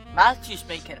 Matthew's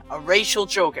making a racial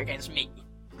joke against me,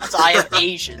 as I am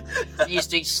Asian, and he's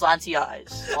doing slanty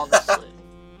eyes, honestly.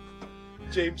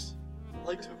 James, I'd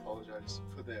like to apologise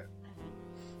for the.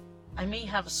 I may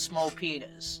have a small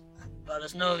penis, but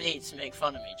there's no need to make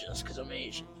fun of me just because I'm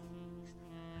Asian.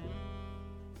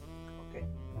 Okay.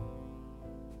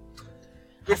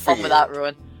 Have fun with that,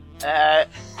 Rowan. What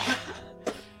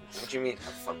do you mean,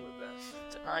 have fun with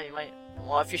that? Don't know, you might.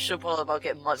 Well, if you're so bothered about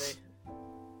getting money.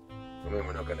 I mean,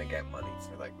 we're not gonna get money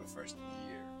for like the first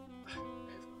year.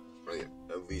 Really,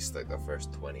 at least like the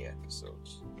first 20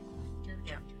 episodes.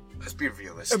 Yeah. Let's be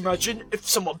realistic. Imagine if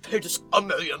someone paid us £1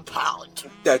 million.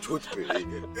 That would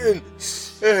be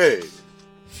insane.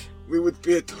 We would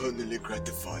be eternally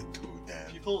gratified to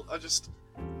them. People are just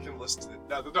can listen to it.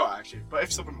 No, they're not actually. But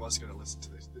if someone was going to listen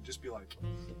to this, they'd just be like,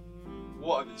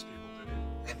 "What are these people doing?"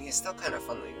 I mean, it's still kind of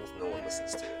fun, like, if no one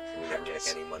listens to it. We don't make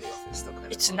any money off it. It's still kind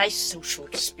of It's a fun. nice social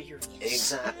experience.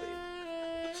 Exactly.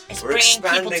 It's We're bringing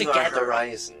people expanding our together.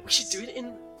 horizons. We should do it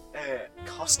in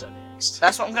Costa next.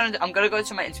 That's what I'm gonna do. I'm gonna go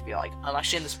to my interview like, I'm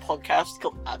actually in this podcast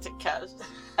called Attic Cast.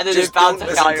 And then Just they're bound don't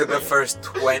to listen hire to the me. first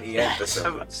 20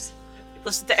 episodes.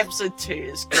 Listen to episode 2,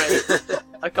 it's great.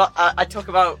 I talk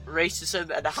about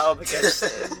racism and how I'm against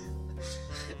it.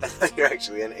 I thought you're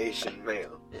actually an Asian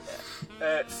male.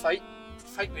 Fight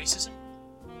racism.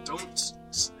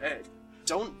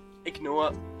 Don't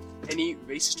ignore any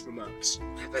racist remarks.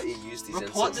 I bet you use these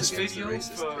Report insults this against the video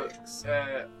racist for pigs.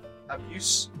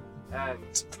 abuse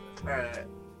and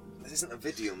This isn't a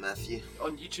video, Matthew.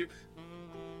 on YouTube.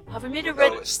 Have we made a No,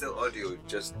 red? it's still audio,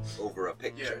 just over a Yeah,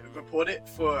 picture. report it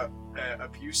for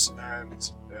abuse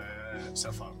and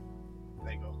self-harm.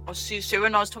 There you go. Oh, see,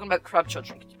 when I was talking about Crab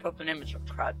Children, could you put up an image of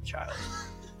Crab Child?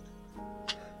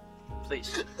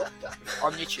 please.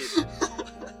 On YouTube.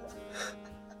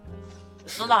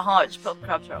 It's not that hard, just put up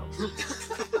crab turtle.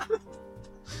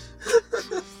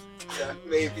 Yeah.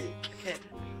 Maybe. Okay.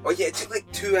 Oh yeah, it took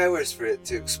like 2 hours for it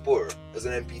to export as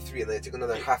an MP3, and then it took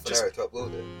another half an Just- hour to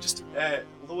upload it. Just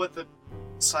lower the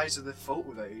size of the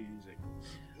photo that you're using.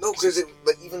 No, because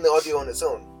even the audio on its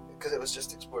own, because it was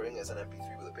just exporting as an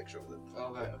MP3 with a picture with it.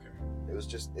 Oh right, okay. It was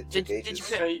just it Did took you ages.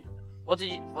 put,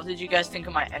 what did you guys think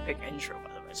of my epic intro, by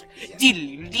the way? It's like Yeah.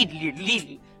 diddly diddly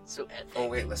diddly. So epic. Oh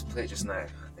wait, let's play it just now. I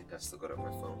think I've still got it on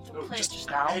my phone. No, Play it just just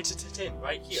now. edit it in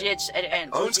right here. Yeah, just edit in.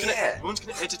 Oh, Everyone's yeah. everyone's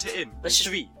gonna edit it in. Let's just-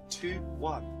 3, 2,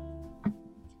 1.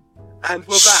 And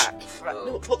we're back. Right. Oh.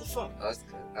 No, what the fuck? I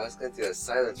was going to do a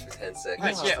silence for 10 seconds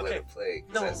Right, just yeah, to let okay. it play.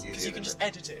 No, that's because easier you can than just it.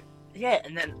 edit it. Yeah,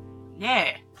 and then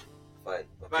yeah, Fine. Okay.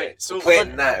 Right, so- We'll play But-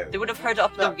 it now. they would have heard it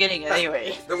up at the beginning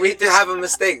anyway. No, we need to have a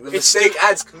mistake. The It's mistake still-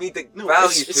 adds comedic No, value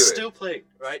it's to it. still playing,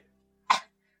 right?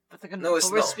 But they're gonna, No, it's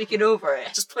but we're not. speaking over it.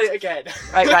 Just play it again.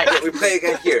 Right. We play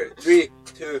again here. 3,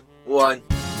 2, 1.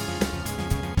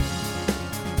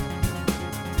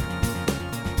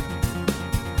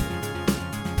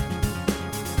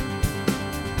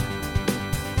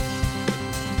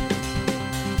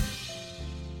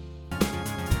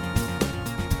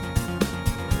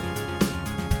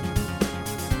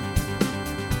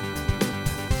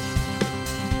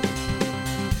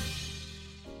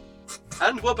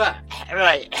 And we're back.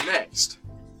 Right. Next.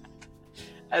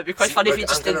 It'd be quite See, funny if look, you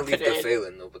just I'm gonna didn't leave put the it in.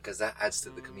 failing though, because that adds to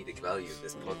the comedic value of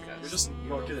this We're podcast. just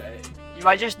not good at it. You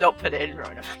might just not put it in,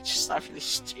 Ron. Just sound really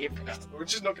stupid. We're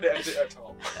just not gonna edit it at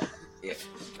all. Yeah.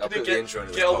 I'll Gonna put the intro in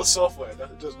the Get all the top. software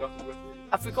that does nothing with it.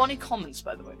 Have we got any comments,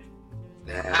 by the way?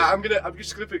 I'm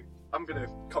gonna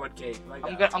comment game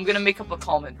like that. I'm gonna make up a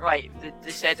comment. Right.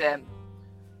 They said,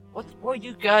 what are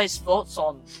you guys' thoughts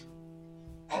on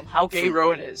how gay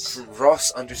Rowan is? From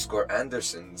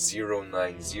Ross_Anderson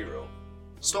 090.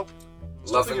 Stop.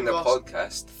 Loving thinking the Ross.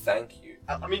 podcast, thank you.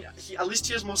 I mean, at least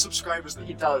he has more subscribers than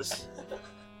He you. does.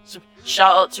 So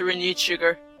shout out to Renewed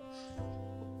Sugar,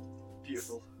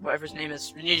 Beautiful. whatever his name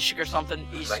is, Renewed Sugar something.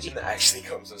 Imagine that actually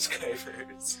comes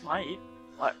subscribers. might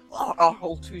like our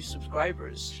whole 2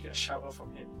 subscribers. Should get a shout out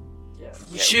from him. Yeah,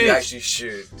 we Yeah, should. we actually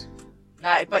should.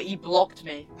 Nah, but he blocked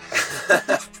me.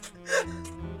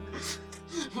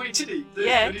 Wait, did he?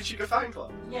 Yeah. The Sugar fan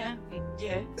club? Yeah.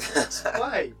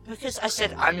 Why? Because I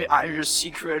said I'm your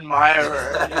secret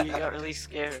admirer, and he got really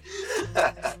scared.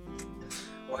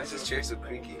 Why is this chair so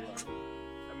creaky?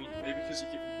 I mean, maybe because you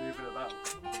keep moving about.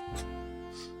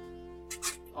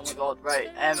 Oh my god, right.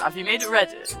 Have you made a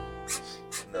Reddit?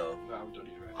 No. No, we don't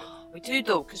need Reddit. We do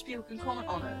though, because people can comment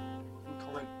on it. You can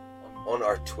comment On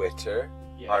our Twitter,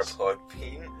 Yes. our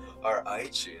Podbean, our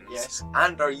iTunes, Yes.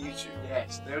 and our YouTube.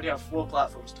 Yes, they only have 4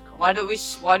 platforms to comment. Why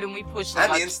don't we post on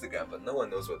And the like, Instagram, but no one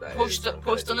knows what that is. post so I'm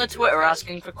post on kinda the doing Twitter it.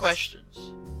 asking for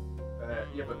questions?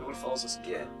 Yeah, but no one follows us.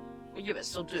 Yeah. Well, yeah, but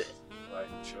still do it. Right,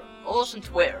 sure. Follow us on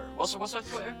Twitter. What's our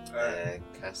Twitter?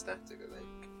 Castatic, I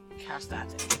think. Cast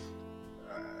at it.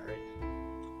 Right.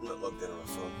 I'm not logged in on my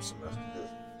phone, so I'm gonna have to do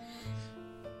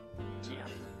it.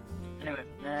 Yeah. Anyway,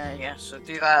 yeah. So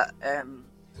do that.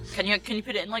 Can you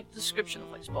put it in like the description of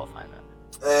like Spotify and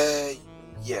that?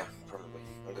 Yeah, probably.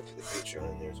 I'm gonna put the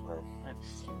Patreon in there as well.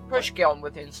 First, get on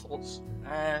with the insults.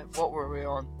 What were we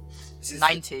on? This is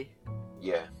 90.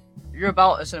 Yeah. You're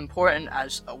about as important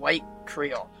as a white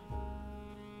crayon.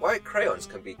 White crayons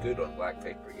can be good on black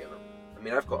paper, you know. I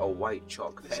mean, I've got a white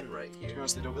chalk pen right To be here.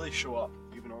 honest, they don't really show up,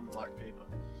 even on black paper.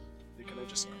 They kind of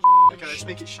just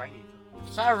make it shiny.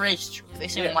 It's not a race joke. They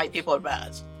say Yeah. white people are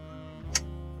bad.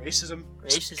 Racism.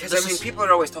 Racist. Because, I mean, people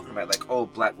are always talking about, like, oh,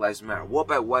 black lives matter. What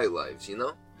about white lives, you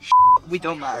know? we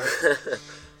don't matter.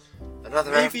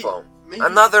 Another Maybe- F-bomb. maybe-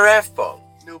 Another F-bomb.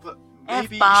 No, but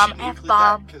maybe F-bomb, you should include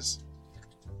F-bomb. that because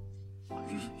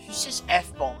Who says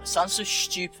F-bomb? It sounds so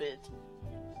stupid.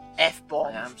 F-bomb.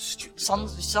 I am stupid. You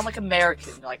sound like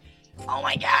American. Like, oh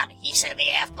my god, he said the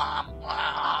F-bomb.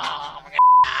 Oh my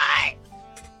god.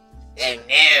 Oh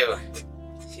no!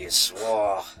 You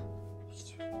swore.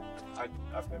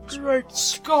 I've never seen Great that.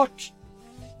 Scott.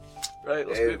 Right,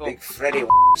 let's Oh, move on. Big Freddy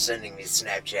sending me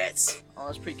Snapchats. Oh,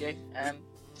 that's pretty gay.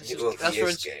 This He is- will that's be where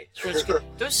is it's- gay. that's where it's gay.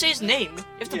 Don't say his name. You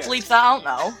have to Yeah. bleep that out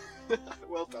now.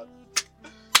 Well done.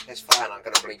 It's fine, I'm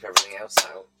gonna bleep everything else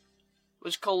out.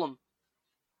 Let's call him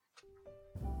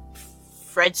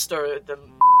Fredster the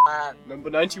man. Number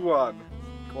 91.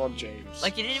 Go on, James.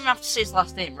 Like, you didn't even have to say his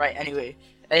last name, right? Anyway,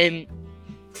 you're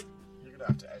gonna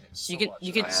have to edit. So You can- much.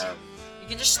 you can- I am. you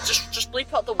can just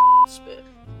bleep out the bit.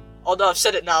 Oh no, I've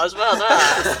said it now as well. No.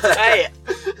 Hey,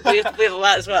 we have to bleep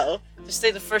that as well.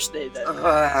 stay the first day then.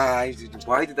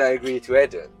 Why did I agree to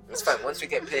edit? It's fine. Once we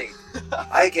get paid,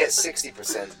 I get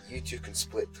 60%. You two can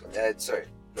split.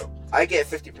 I get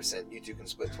 50%. You two can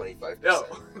split 25%. No.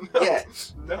 Yeah.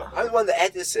 No. I'm the one that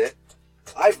edits it.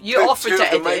 You put offered two to of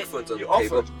the edit. microphones on You the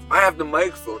table. offered. I have the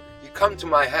microphone. You come to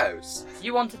my house.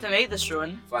 You wanted to make this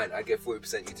run. Fine. I get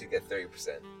 40%. You two get 30%.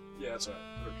 Yeah, that's alright.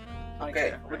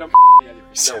 Okay. We're done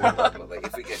anyways. No, we're not. But like,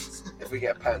 if we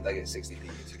get a pound, I get 60p.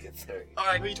 You two get 30.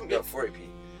 Alright, no, you don't No, get 40p.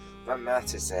 My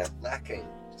math is lacking,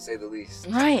 to say the least.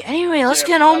 Right, anyway, let's Yeah,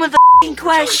 get on with the we're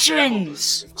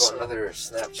questions. We've got another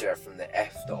Snapchat from the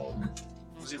F dog.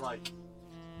 Was he like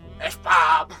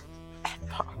F-Bob?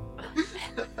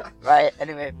 Right,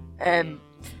 anyway,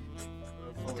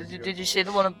 did you say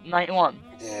the one of 91?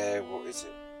 Yeah, what is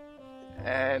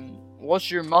it? Was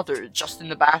your mother just in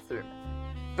the bathroom?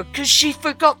 Because she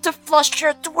forgot to flush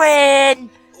her twin!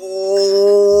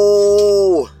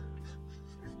 Oh!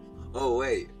 Oh,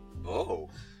 wait. Oh.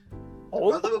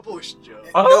 Another abortion joke.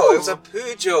 Oh. No, it was a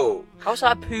poo joke. How's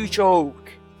that a poo joke?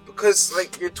 Because,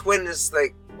 like, your twin is,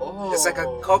 like, Oh. it's like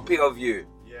a copy of you.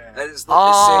 Yeah. And it's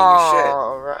not the same shit.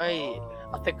 Oh, right.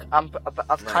 I think I've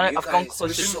Man, kind you of, I've gone guys- close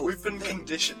This is to... so We've been thick.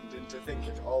 conditioned into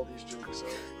thinking all these jokes are.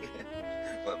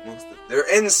 But most of they're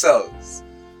insults.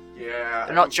 Yeah.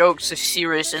 They're not jokes, they're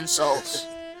serious insults.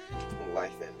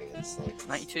 Life-ending insults.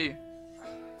 92.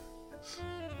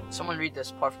 Someone read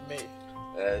this apart from me.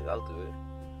 I'll do it.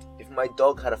 If my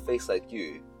dog had a face like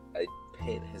you, I'd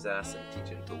paint his ass and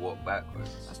teach him to walk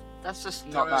backwards. That's just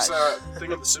There not was nice. a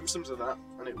thing on The Simpsons of that,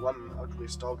 and it won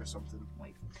Ugliest Dog or something.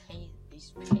 Wait,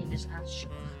 he's painting his ass.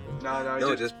 No,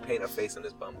 No, just paint a face on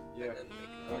his bum. Yeah. And then make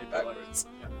him Only walk put, like- backwards.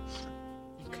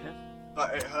 yeah. Okay.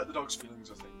 But it hurt the dog's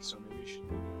feelings, I think, so maybe you should.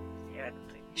 Yeah, I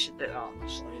don't think we should do that,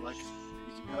 honestly. Like, you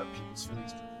can hurt people's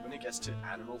feelings, but when it gets to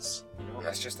animals, you know.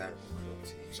 That's just animal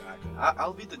cruelty. Exactly.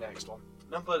 I'll read the next one.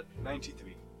 Number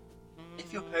 93.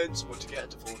 If your parents were to get a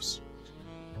divorce,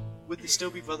 would they still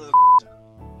be brothers?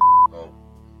 Oh.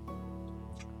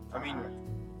 I mean,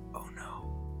 Oh no.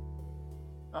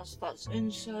 That's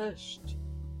incest.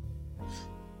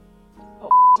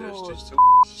 there's just.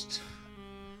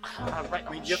 Right.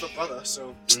 I mean, you have a brother,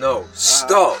 so. No.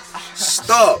 Stop.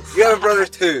 Stop. You have a brother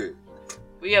too.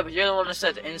 Well, yeah, but you're the one that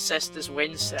said incest is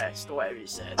wincest, or whatever you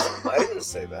said. I didn't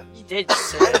say that. You did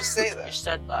say I didn't it. say You that.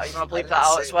 said that. You want to I bleep that didn't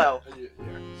out say as well. I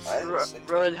didn't say that.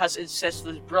 Rowan has incest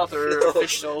with his brother, No,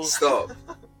 official. Stop.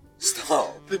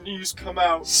 Stop. The news come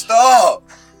out. Stop.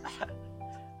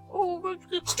 Oh, we're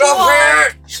gonna Stop cry.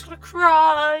 it. She's gonna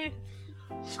cry.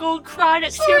 Go and cry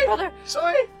next to your brother.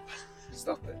 Sorry.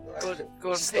 Stop it. Go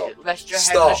and Stop. rest your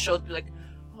head on Stop. his shoulder. Be like,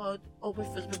 oh, my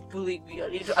friend's been bullying me.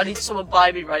 I need someone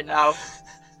by me right now.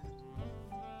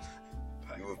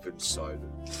 You have been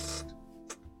silent.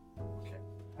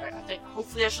 Right, I think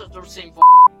hopefully I should the same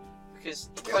because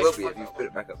It will be if you put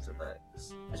it back up to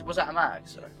max. Was that a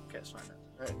max? Sorry. Okay, it's fine.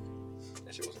 Right.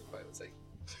 Actually, it wasn't quite. It's like.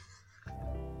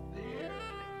 You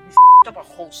f***ed up a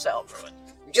whole setup, Rowan.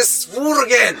 You just swore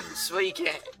again. That's what you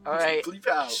get. Alright. Bleep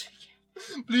it out.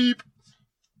 Bleep.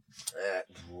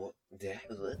 What?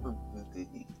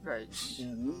 Right.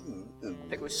 I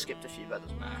think we skipped a few, but it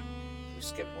doesn't matter. You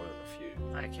skipped more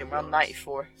than a few. Okay, we're on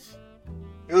 94.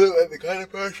 You look like the kind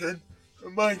of person who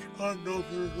might come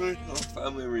over a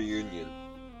family reunion.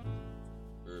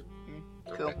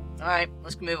 Cool. Okay. Alright,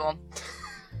 let's move on.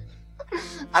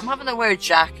 I'm having to wear a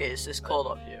jacket, it's this cold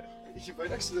up here. You're right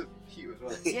next to the heater as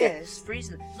well. Yeah, it's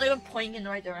freezing. It's not even pointing in the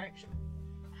right direction.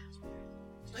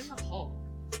 It's not even hot.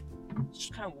 It's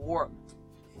just kind of warm.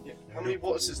 Yeah. How many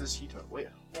watts is this heater? Wait,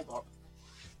 hold up.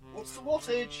 What's the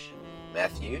wattage?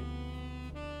 Matthew,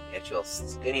 get your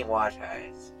skinny white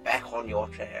eyes back on your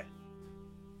chair.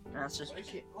 Let's just,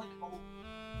 Like it, like all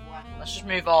black. let's just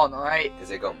move on, alright?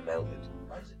 Because it got melted.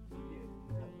 Why is it?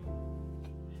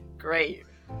 Great.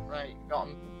 Right, got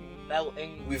a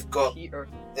melting We've got heater.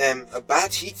 a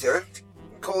bad heater,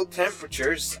 cold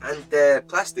temperatures, and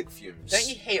plastic fumes. Don't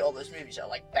you hate all those movies that are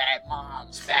like bad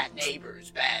moms, bad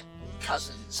neighbors, bad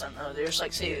cousins, and they're just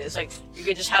like, see, it's like, you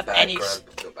could just have Bad any...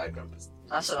 grandpa, no, bad grandpas.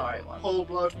 That's an alright one. Whole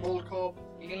blood, whole cob.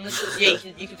 You can literally, yeah,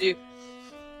 you can do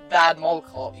bad mall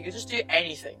cop. You can just do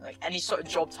anything, like any sort of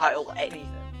job title, anything.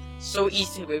 So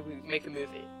easy to make a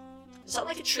movie. Is that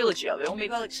like a trilogy? Are they all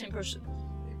made by like the same person?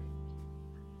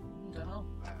 I don't know.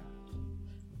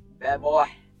 Bad boy.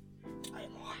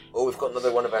 Oh, we've got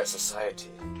another one about society.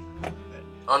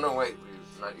 Oh no, wait,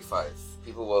 we're 95.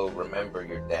 People will remember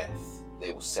your death.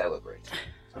 They will celebrate.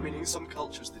 I mean, in some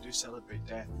cultures they do celebrate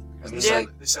death. And Because it's Yeah.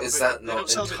 like, they celebrate, is that they not don't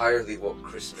celebrate- entirely what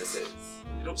Christmas is?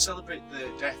 They don't celebrate the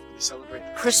death, they celebrate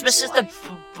the Christmas is the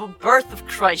life. birth of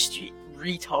Christ, you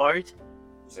retard.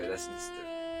 Sorry, that's Easter.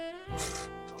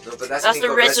 No, but that's That's when he the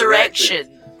got resurrected.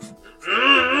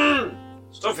 resurrection.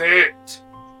 Stop it!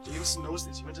 James knows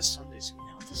this. He went to Sunday school.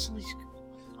 No, that's only school.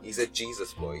 He's a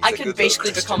Jesus boy. He's I a could good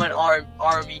basically little become an Christian.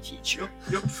 army teacher.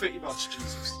 You're pretty much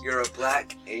Jesus. You're a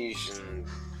black Asian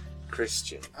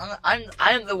Christian.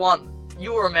 I'm the one.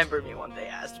 You will remember me one day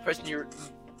as the person who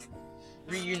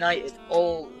reunited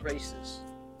all races.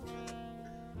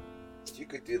 If you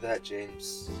could do that,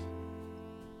 James,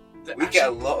 The- we get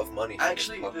a lot of money. From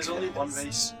Actually, this there's podcast. only one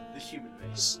race, the human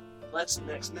race. Let's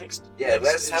next. Yeah, next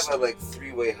let's is- have a like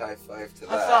three-way high five to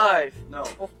High that. five. No,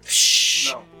 Oh,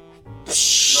 psh. no,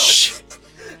 Psh.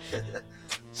 no.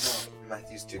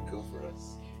 Matthew's too cool for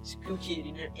us. It's cool kid,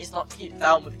 you know, it's not kid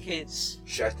down with kids.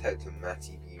 Shout out to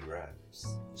Matty B. Raps.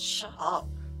 Shut up.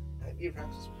 Matty B.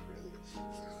 Raps is brilliant.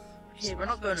 Okay, we're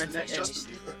not going into Next any.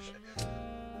 Justin Bieber.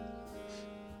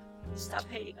 Stop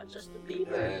hating on Justin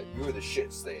Bieber. You were the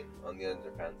shit stain on the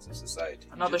underpants of society.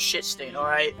 Another shit stain,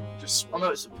 alright? Just Oh no,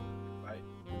 it's. right.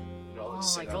 No, Oh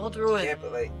let's my sit god, down. Rowan. Yeah,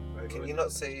 but like, Right, can right. you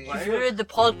not say? Right. You've ruined the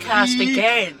podcast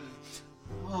again.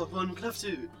 Oh, Ron, we're gonna have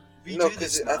to redo No,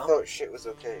 this because I now. thought shit was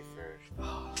okay for.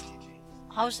 Oh,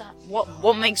 How's that?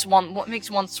 What makes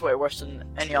one swear worse than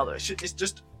any other? it's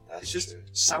just That's it's just true.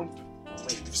 sound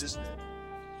waves, isn't it?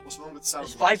 What's wrong with sound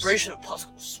It's waves? vibration of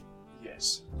puzzles.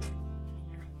 Yes.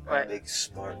 Right. Big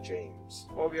smart James.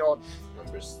 What are we on?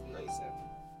 Numbers 97.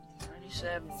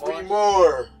 97. Three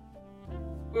more!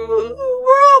 We're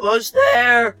almost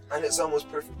there. And it's almost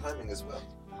perfect timing as well.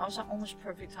 How's that almost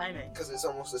perfect timing? Because it's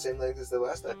almost the same length as the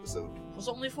last episode. Was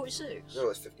it only 46? No,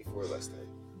 it's 54 last time.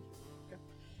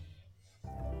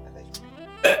 I think.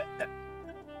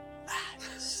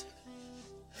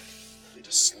 They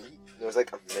just sleep. There was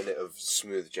like a minute of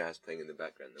smooth jazz playing in the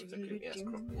background. That was like creepy ass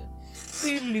cropping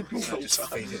it. I just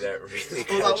faded out really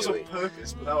Well, that was on gradually.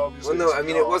 purpose, but that obviously. Well, no, I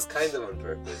mean it not. was kind of on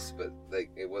purpose, but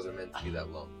like it wasn't meant to be that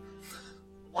long.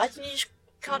 Why didn't you just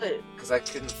cut it? Because I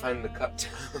couldn't find the cut.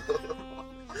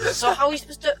 So how are we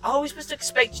supposed to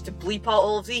expect you to bleep out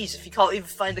all of these if you can't even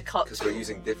find the cut? Because we're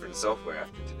using different software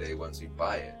after today once we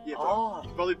buy it. Yeah, but Oh. you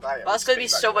can probably buy it. That's gonna be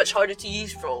It's so back much then. harder to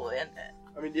use probably, isn't it?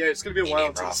 I mean, yeah, it's gonna be a while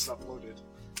until rough. it's uploaded.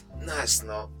 No, it's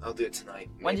not. I'll do it tonight.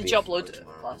 When did maybe, you or upload it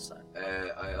tomorrow. last time?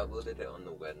 I uploaded it on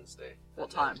the Wednesday. What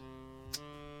And time?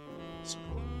 So,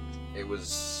 It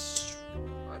was.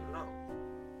 I don't know.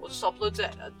 We'll just upload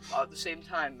it at the same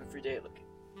time every day. Like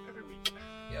every week.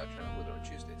 Yeah, I'll try to upload it on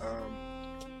Tuesdays.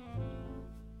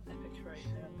 epic, right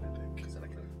there. Epic. Because then I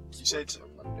can. You said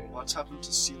work on Monday. what's happened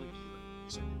to ceiling healing? You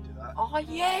said you did that. Oh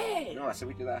yeah. No, I said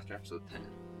we did that after episode 10.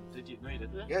 Did you? No, you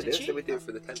didn't. Yeah, I Did did. I you? said we did it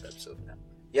for the 10th episode.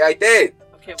 Yeah, I did!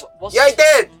 Okay, what's Yeah, I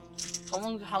did!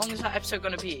 how long is that episode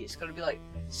gonna be? It's gonna be like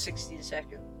 16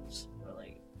 seconds. Or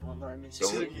like, well, no, I mean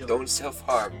 16. Don't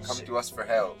self-harm. Come to us for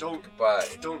help. Don't. Goodbye.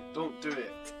 Don't do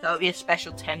it. That would be a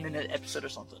special 10-minute episode or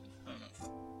something. I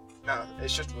don't Nah,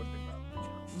 it's just one big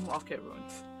man. know. Okay, Rowan.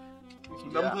 We can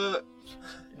do that. Number.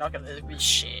 You're not gonna be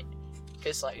shit.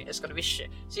 Cause like it's gonna be shit.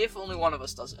 See if only one of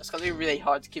us does it. It's gonna be really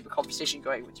hard to keep a conversation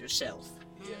going with yourself.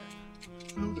 Yeah.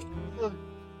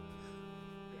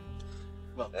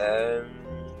 Well,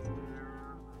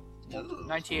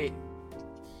 98.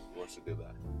 Who wants to do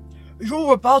that?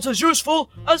 You're about as useful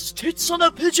as tits on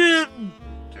a pigeon.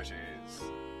 Titties.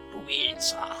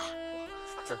 Boobs.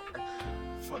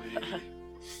 funny.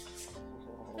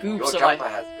 Your Boobs are grandpa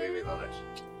like. has baby on it.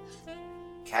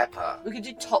 Kappa. We could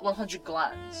do top 100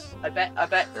 glands. I bet, or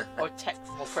well,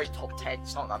 probably top 10.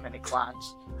 It's not that many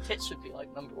glands. Tits would be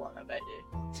like number one. I bet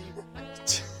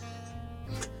you.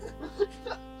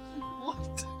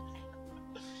 What?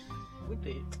 Would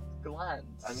be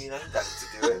glands. I mean, I'm down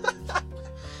to do it.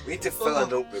 We need to fill a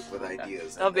notebook with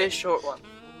ideas. That'll be a short one.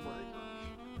 Oh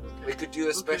my god. We could do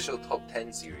a special top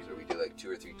 10 series where we do like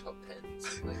 2 or 3 top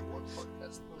 10s in like one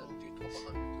podcast and then do top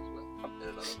 100 as well. In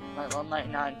another. Like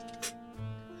 199.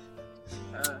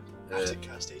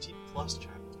 Atticast 18 plus chat.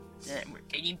 Yeah, we're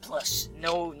 18 plus.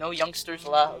 No youngsters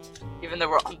allowed. Even though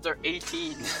we're under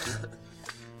 18.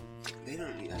 They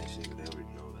don't really actually, but they already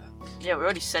know that. Yeah, we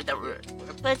already said that we're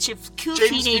a bunch of cool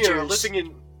James teenagers. Neal living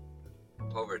in.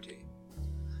 Poverty.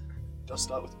 Does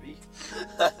start with B.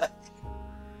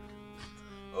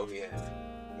 Oh yeah.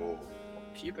 Whoa.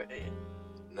 Puberty.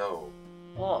 No.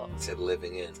 What? It said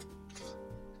living in.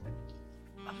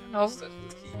 I don't know. Starts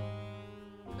with T.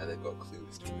 And they've got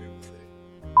clues to move with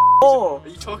it. Oh! Are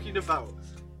you talking about?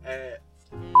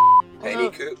 Penny no.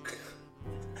 Cook.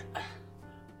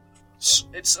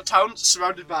 It's a town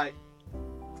surrounded by.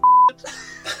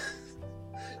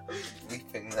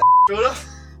 Leaping that. Jonah.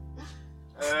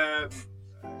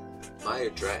 My I'm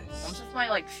address. just my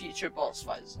like future boss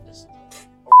fights this.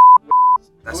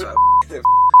 That's what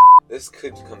this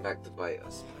could come back to bite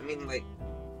us. I mean, like,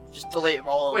 Just delete them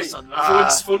all of a Wait, sudden.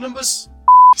 everyone's phone numbers?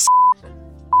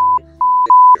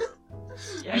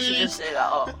 Yeah, I should just say that.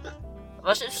 Oh.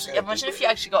 Imagine if you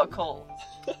actually got a call.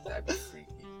 that'd be freaky.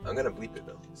 I'm gonna bleep it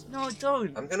though. No,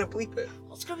 don't. I'm gonna bleep it.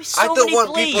 It's gonna be so I don't many want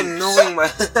bleeps. people knowing my.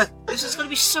 This is gonna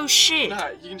be so shit. Nah,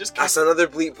 you can just That's another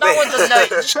bleep. No one does know.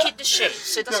 Just keep the shit.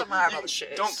 So it doesn't matter about the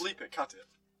shit. Don't bleep it, cut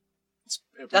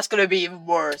it. That's gonna be even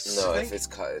worse. No, if it's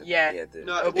cut. Yeah. Dude.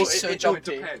 No, It'll be so it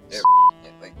jumpy. depends.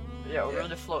 Yeah, like, Yeah, we're on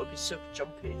the floor. It'll be super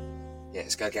jumpy. yeah,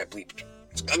 it's gonna get bleeped.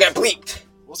 It's gonna get bleeped.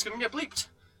 What's gonna get bleeped?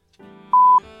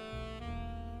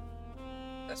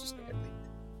 That's what's gonna get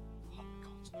bleeped. Oh my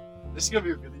god. This is gonna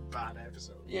be a really bad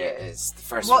episode. Yeah, it's the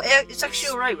first Well, one. it's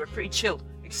actually alright. We're pretty chilled.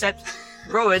 Except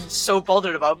Rowan's so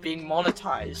bothered about being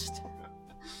monetized.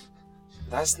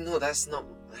 That's not.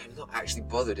 I'm not actually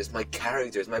bothered. It's my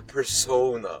character. It's my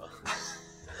persona.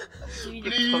 You need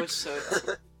to post so.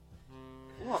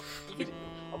 What?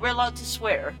 Are we allowed to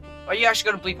swear? Are you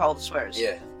actually gonna bleep all the swears?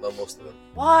 Yeah, well, most of them.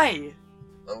 Why?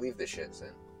 I'll leave the shits in.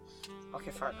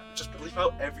 Okay, fair enough. Just bleep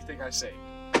out everything I say.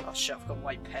 Oh shit, I've got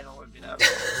white pen all over me now.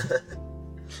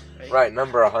 Right,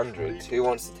 number 100. Who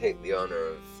wants to take the honor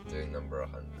of doing number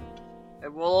 100?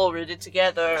 And we'll all read it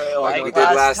together Like like we did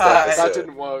last time. episode. That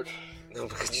didn't work. No,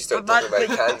 because you started But talking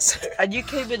man- about cancer. And you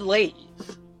came in late.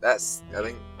 That's, I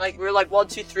think, Like, we were like 1,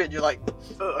 2, 3, and you're like,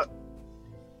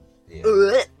 yeah.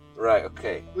 Ugh. Right,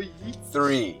 okay.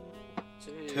 3,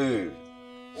 2. 2,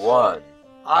 1.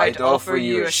 I'd offer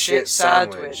you a shit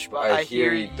sandwich, but I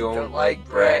hear you don't like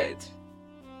bread.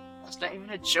 That's not even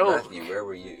a joke. Matthew, where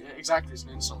were you? Yeah, exactly, it's an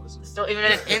insult, isn't It's it? not even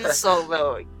an insult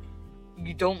though.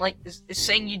 You don't like. It's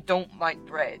saying you don't like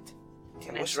bread.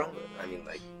 Yeah, what's wrong with it? I mean,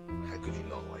 like, how could you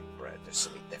not like bread? There's so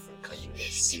many different kinds. You can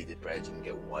get seeded bread, you can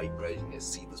get white bread, you can get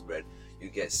seedless bread, you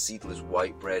can get seedless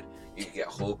white bread, you can get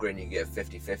whole grain, you can get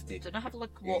 50-50. Don't I have like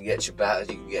You what? can get ciabatta,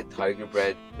 you can get tiger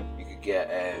bread, you could get,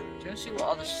 Do you see what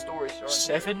other stories are? on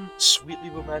 7 sweetly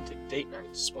romantic date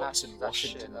night spots in That's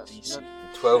Washington, shit, that's D.C.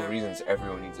 not- 12 reasons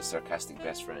everyone needs a sarcastic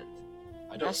best friend.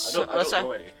 I don't That's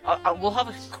know any. We'll have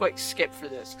a quick skip for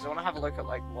this because I want to have a look at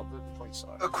like what the points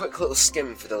are. A quick little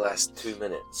skim for the last 2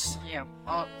 minutes. Yeah.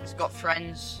 It's got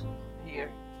Friends here,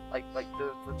 like the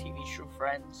TV show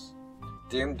Friends.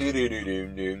 Doom doom doom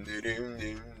doom doom doom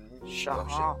doom. Shut Oh, up.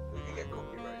 shit. We can get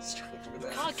copyright strike for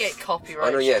that. Can't get copyright.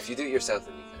 Oh no, yeah, if you do it yourself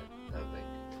then you can. I don't think.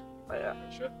 Oh,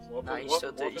 yeah. Sure. What, Nah, you what,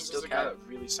 still do, what you if still there's a guy can. that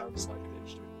really sounds like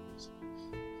Lynch doing this?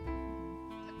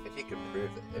 If you could prove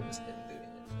that it was him doing it,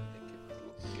 I think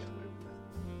you'd get away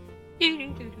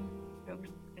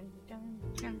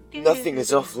with it. Nothing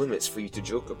is off limits for you to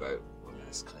joke about. Well,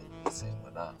 that's kind of the same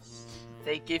with us.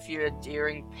 They give you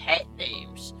endearing pet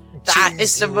names. That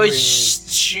is the most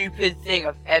stupid thing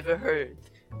I've ever heard.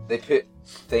 They put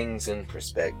things in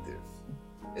perspective.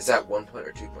 Is that 1 point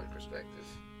or 2 point perspective?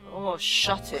 Oh,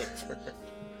 shut it.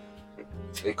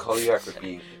 They call you out for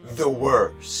being the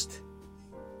worst.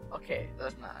 Okay,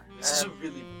 that's not. This is a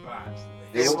really bad thing.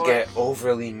 They They won't were- get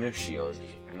overly mushy on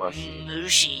you. Mushy.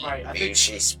 Mushy. Right, I think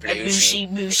Mushy, splooshy.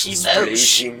 Mushy,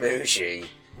 Splooshy, mushy.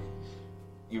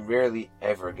 You rarely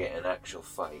ever get in actual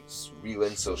fights. Real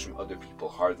insults from other people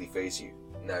hardly faze you.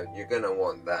 Now, you're gonna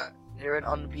want that. They're an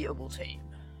unbeatable team.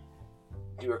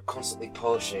 You are constantly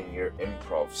polishing your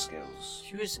improv skills.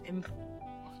 Who's imp?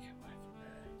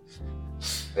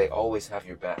 They always have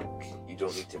your back. You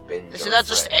don't need to binge This is on not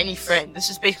just friends. any friend. This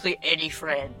is basically any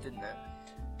friend, isn't it?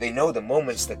 They know the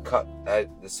moments that cut out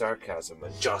the sarcasm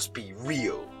and just be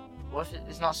real. What if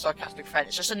it's not a sarcastic friend?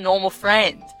 It's just a normal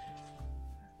friend.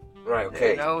 Right,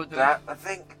 okay. know That, I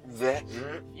think that...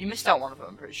 You missed out one of them,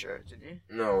 I'm pretty sure, didn't you?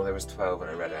 No, there was 12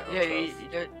 and I read it out. Yeah, 12. you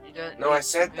don't. No, need I to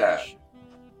said finish. that.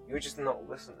 You were just not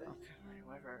listening. Okay,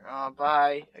 whatever.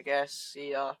 Bye, I guess.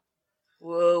 See ya.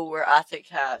 Whoa, we're at it,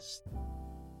 cast.